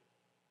you.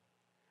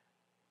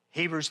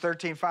 Hebrews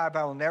 13:5,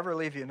 I will never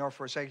leave you nor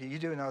forsake you. You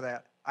do know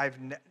that.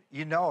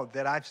 You know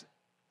that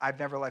I've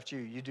never left you.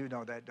 You do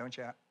know that, don't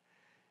you?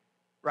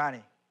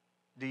 Ronnie,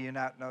 do you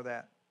not know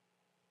that?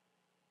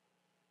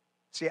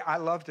 See, I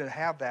love to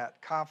have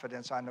that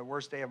confidence on the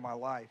worst day of my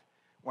life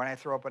when I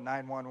throw up a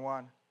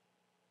 911.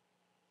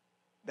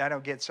 That I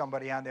don't get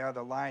somebody on the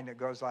other line that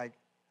goes like,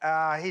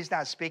 he's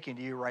not speaking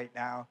to you right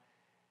now.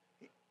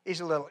 He's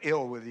a little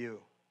ill with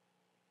you.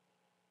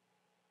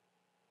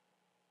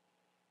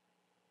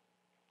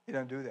 You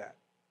don't do that.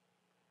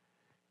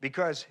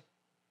 Because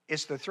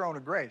it's the throne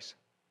of grace,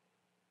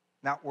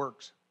 not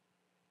works.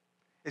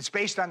 It's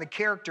based on the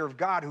character of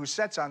God who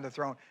sits on the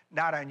throne,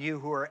 not on you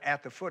who are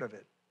at the foot of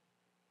it.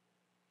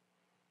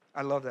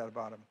 I love that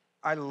about him.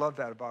 I love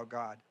that about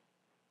God.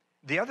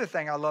 The other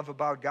thing I love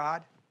about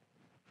God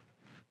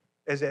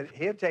is that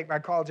he'll take my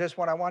call just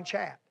when I want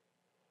chat.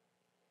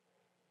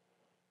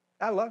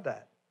 I love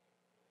that.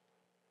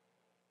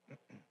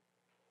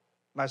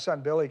 My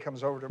son Billy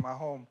comes over to my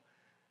home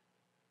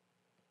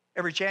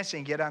every chance he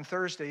can get on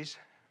Thursdays.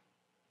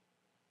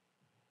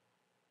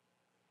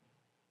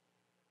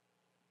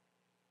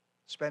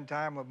 Spend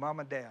time with mom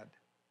and dad.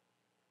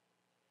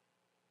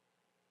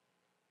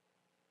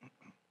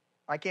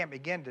 I can't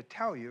begin to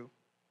tell you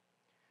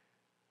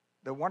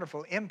the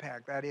wonderful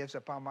impact that is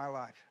upon my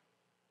life.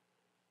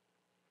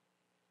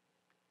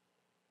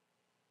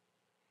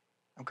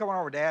 I'm coming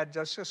over, Dad.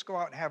 Let's just go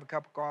out and have a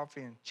cup of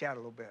coffee and chat a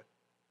little bit.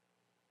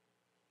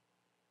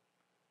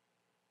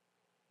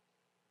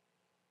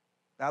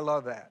 I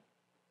love that.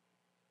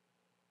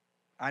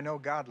 I know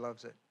God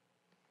loves it.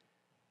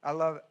 I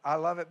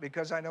love it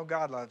because I know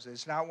God loves it.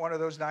 It's not one of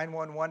those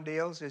 911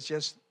 deals. It's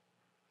just,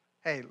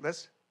 hey,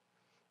 let's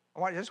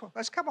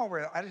come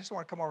over. I just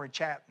want to come over and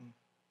chat and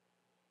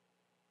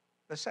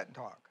let's sit and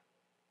talk.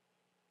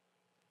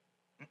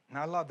 And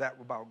I love that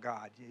about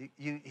God.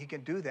 He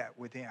can do that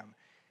with him.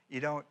 You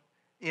don't,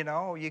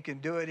 you can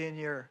do it in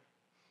your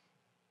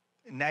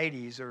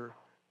 90s or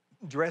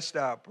dressed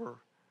up or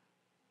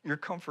your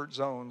comfort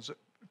zones,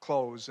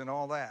 clothes and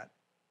all that.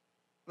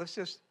 Let's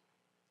just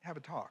have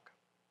a talk.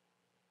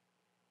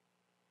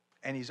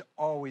 And he's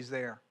always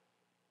there.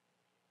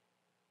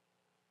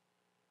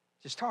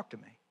 Just talk to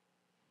me.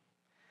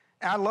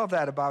 And I love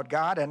that about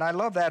God, and I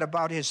love that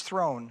about his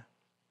throne.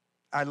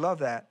 I love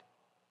that.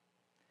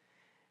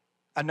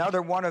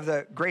 Another one of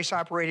the grace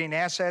operating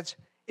assets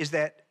is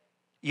that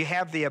you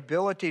have the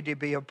ability to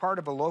be a part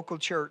of a local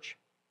church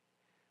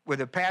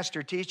with a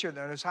pastor teacher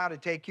that knows how to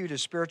take you to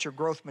spiritual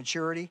growth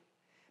maturity,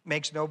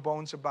 makes no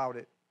bones about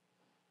it.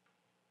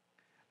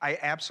 I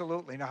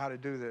absolutely know how to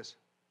do this.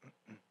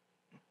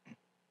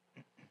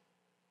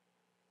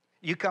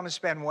 You come and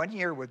spend 1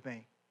 year with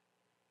me.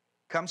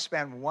 Come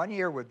spend 1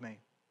 year with me.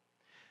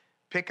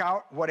 Pick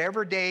out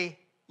whatever day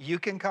you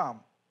can come.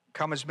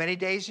 Come as many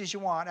days as you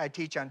want. I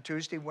teach on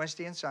Tuesday,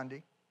 Wednesday, and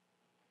Sunday.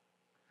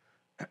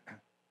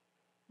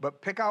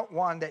 But pick out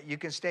one that you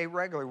can stay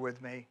regular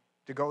with me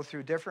to go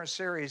through different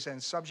series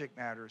and subject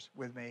matters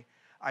with me.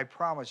 I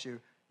promise you,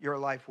 your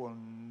life will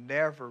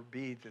never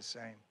be the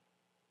same.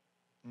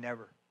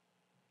 Never.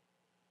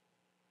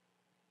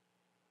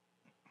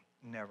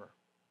 Never.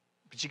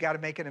 But you got to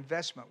make an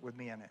investment with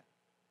me in it.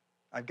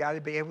 I've got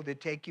to be able to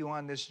take you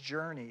on this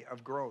journey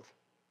of growth.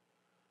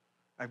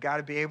 I've got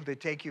to be able to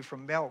take you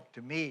from milk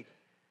to meat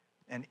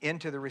and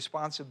into the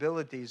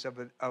responsibilities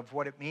of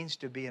what it means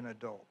to be an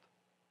adult.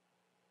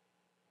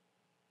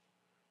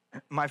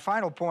 My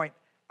final point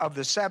of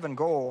the 7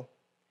 goal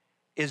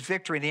is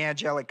victory in the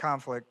angelic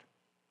conflict.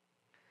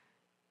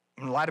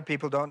 And a lot of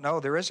people don't know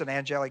there is an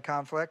angelic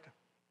conflict.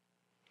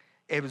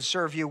 It would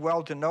serve you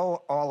well to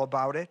know all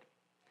about it.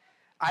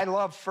 I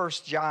love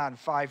 1 John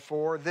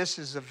 5:4. This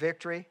is the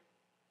victory.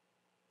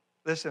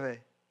 Listen to me.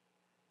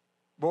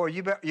 Boy,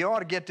 you ought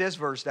to get this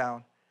verse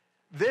down.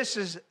 This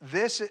is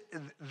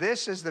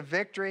the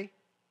victory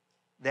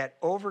that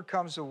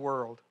overcomes the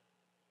world.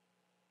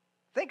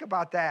 Think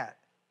about that.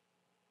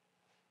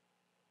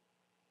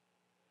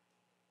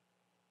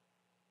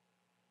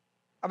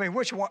 I mean,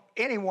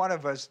 any one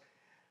of us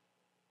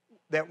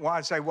that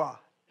wants to say, well,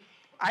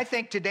 I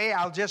think today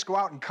I'll just go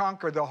out and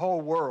conquer the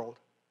whole world.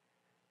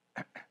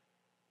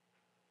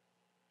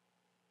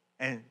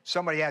 And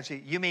somebody asks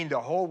you mean the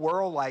whole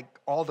world, like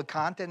all the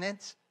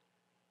continents?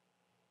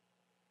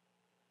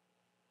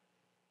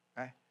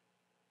 Right?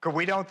 Because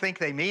we don't think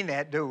they mean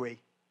that, do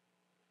we?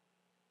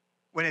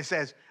 When it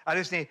says,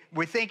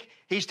 we think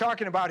he's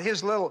talking about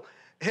his little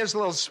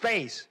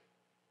space,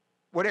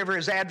 whatever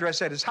his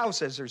address at his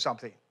house is or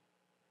something.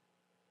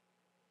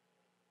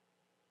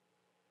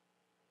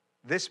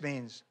 This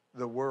means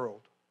the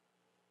world.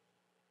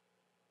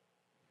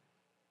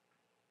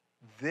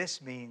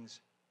 This means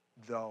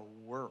the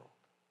world.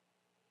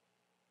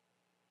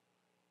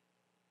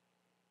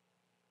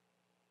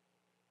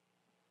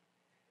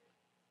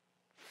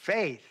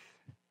 Faith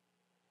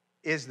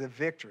is the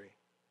victory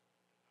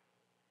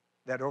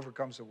that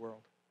overcomes the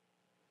world.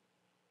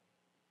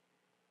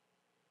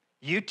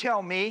 You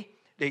tell me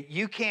that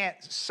you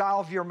can't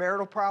solve your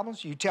marital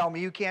problems. You tell me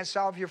you can't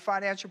solve your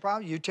financial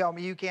problems. You tell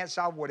me you can't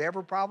solve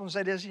whatever problems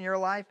that is in your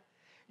life.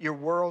 Your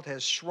world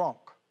has shrunk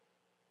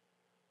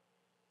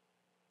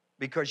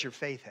because your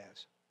faith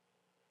has.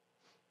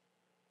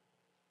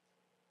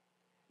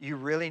 You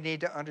really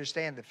need to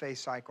understand the faith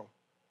cycle.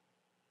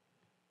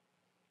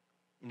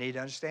 You need to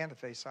understand the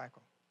faith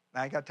cycle.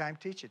 Now, I ain't got time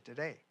to teach it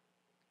today.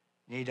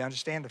 You need to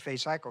understand the faith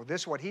cycle.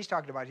 This is what he's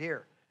talking about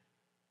here.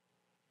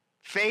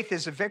 Faith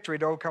is a victory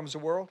that overcomes the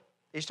world.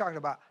 He's talking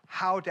about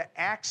how to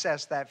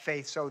access that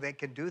faith so they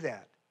can do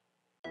that.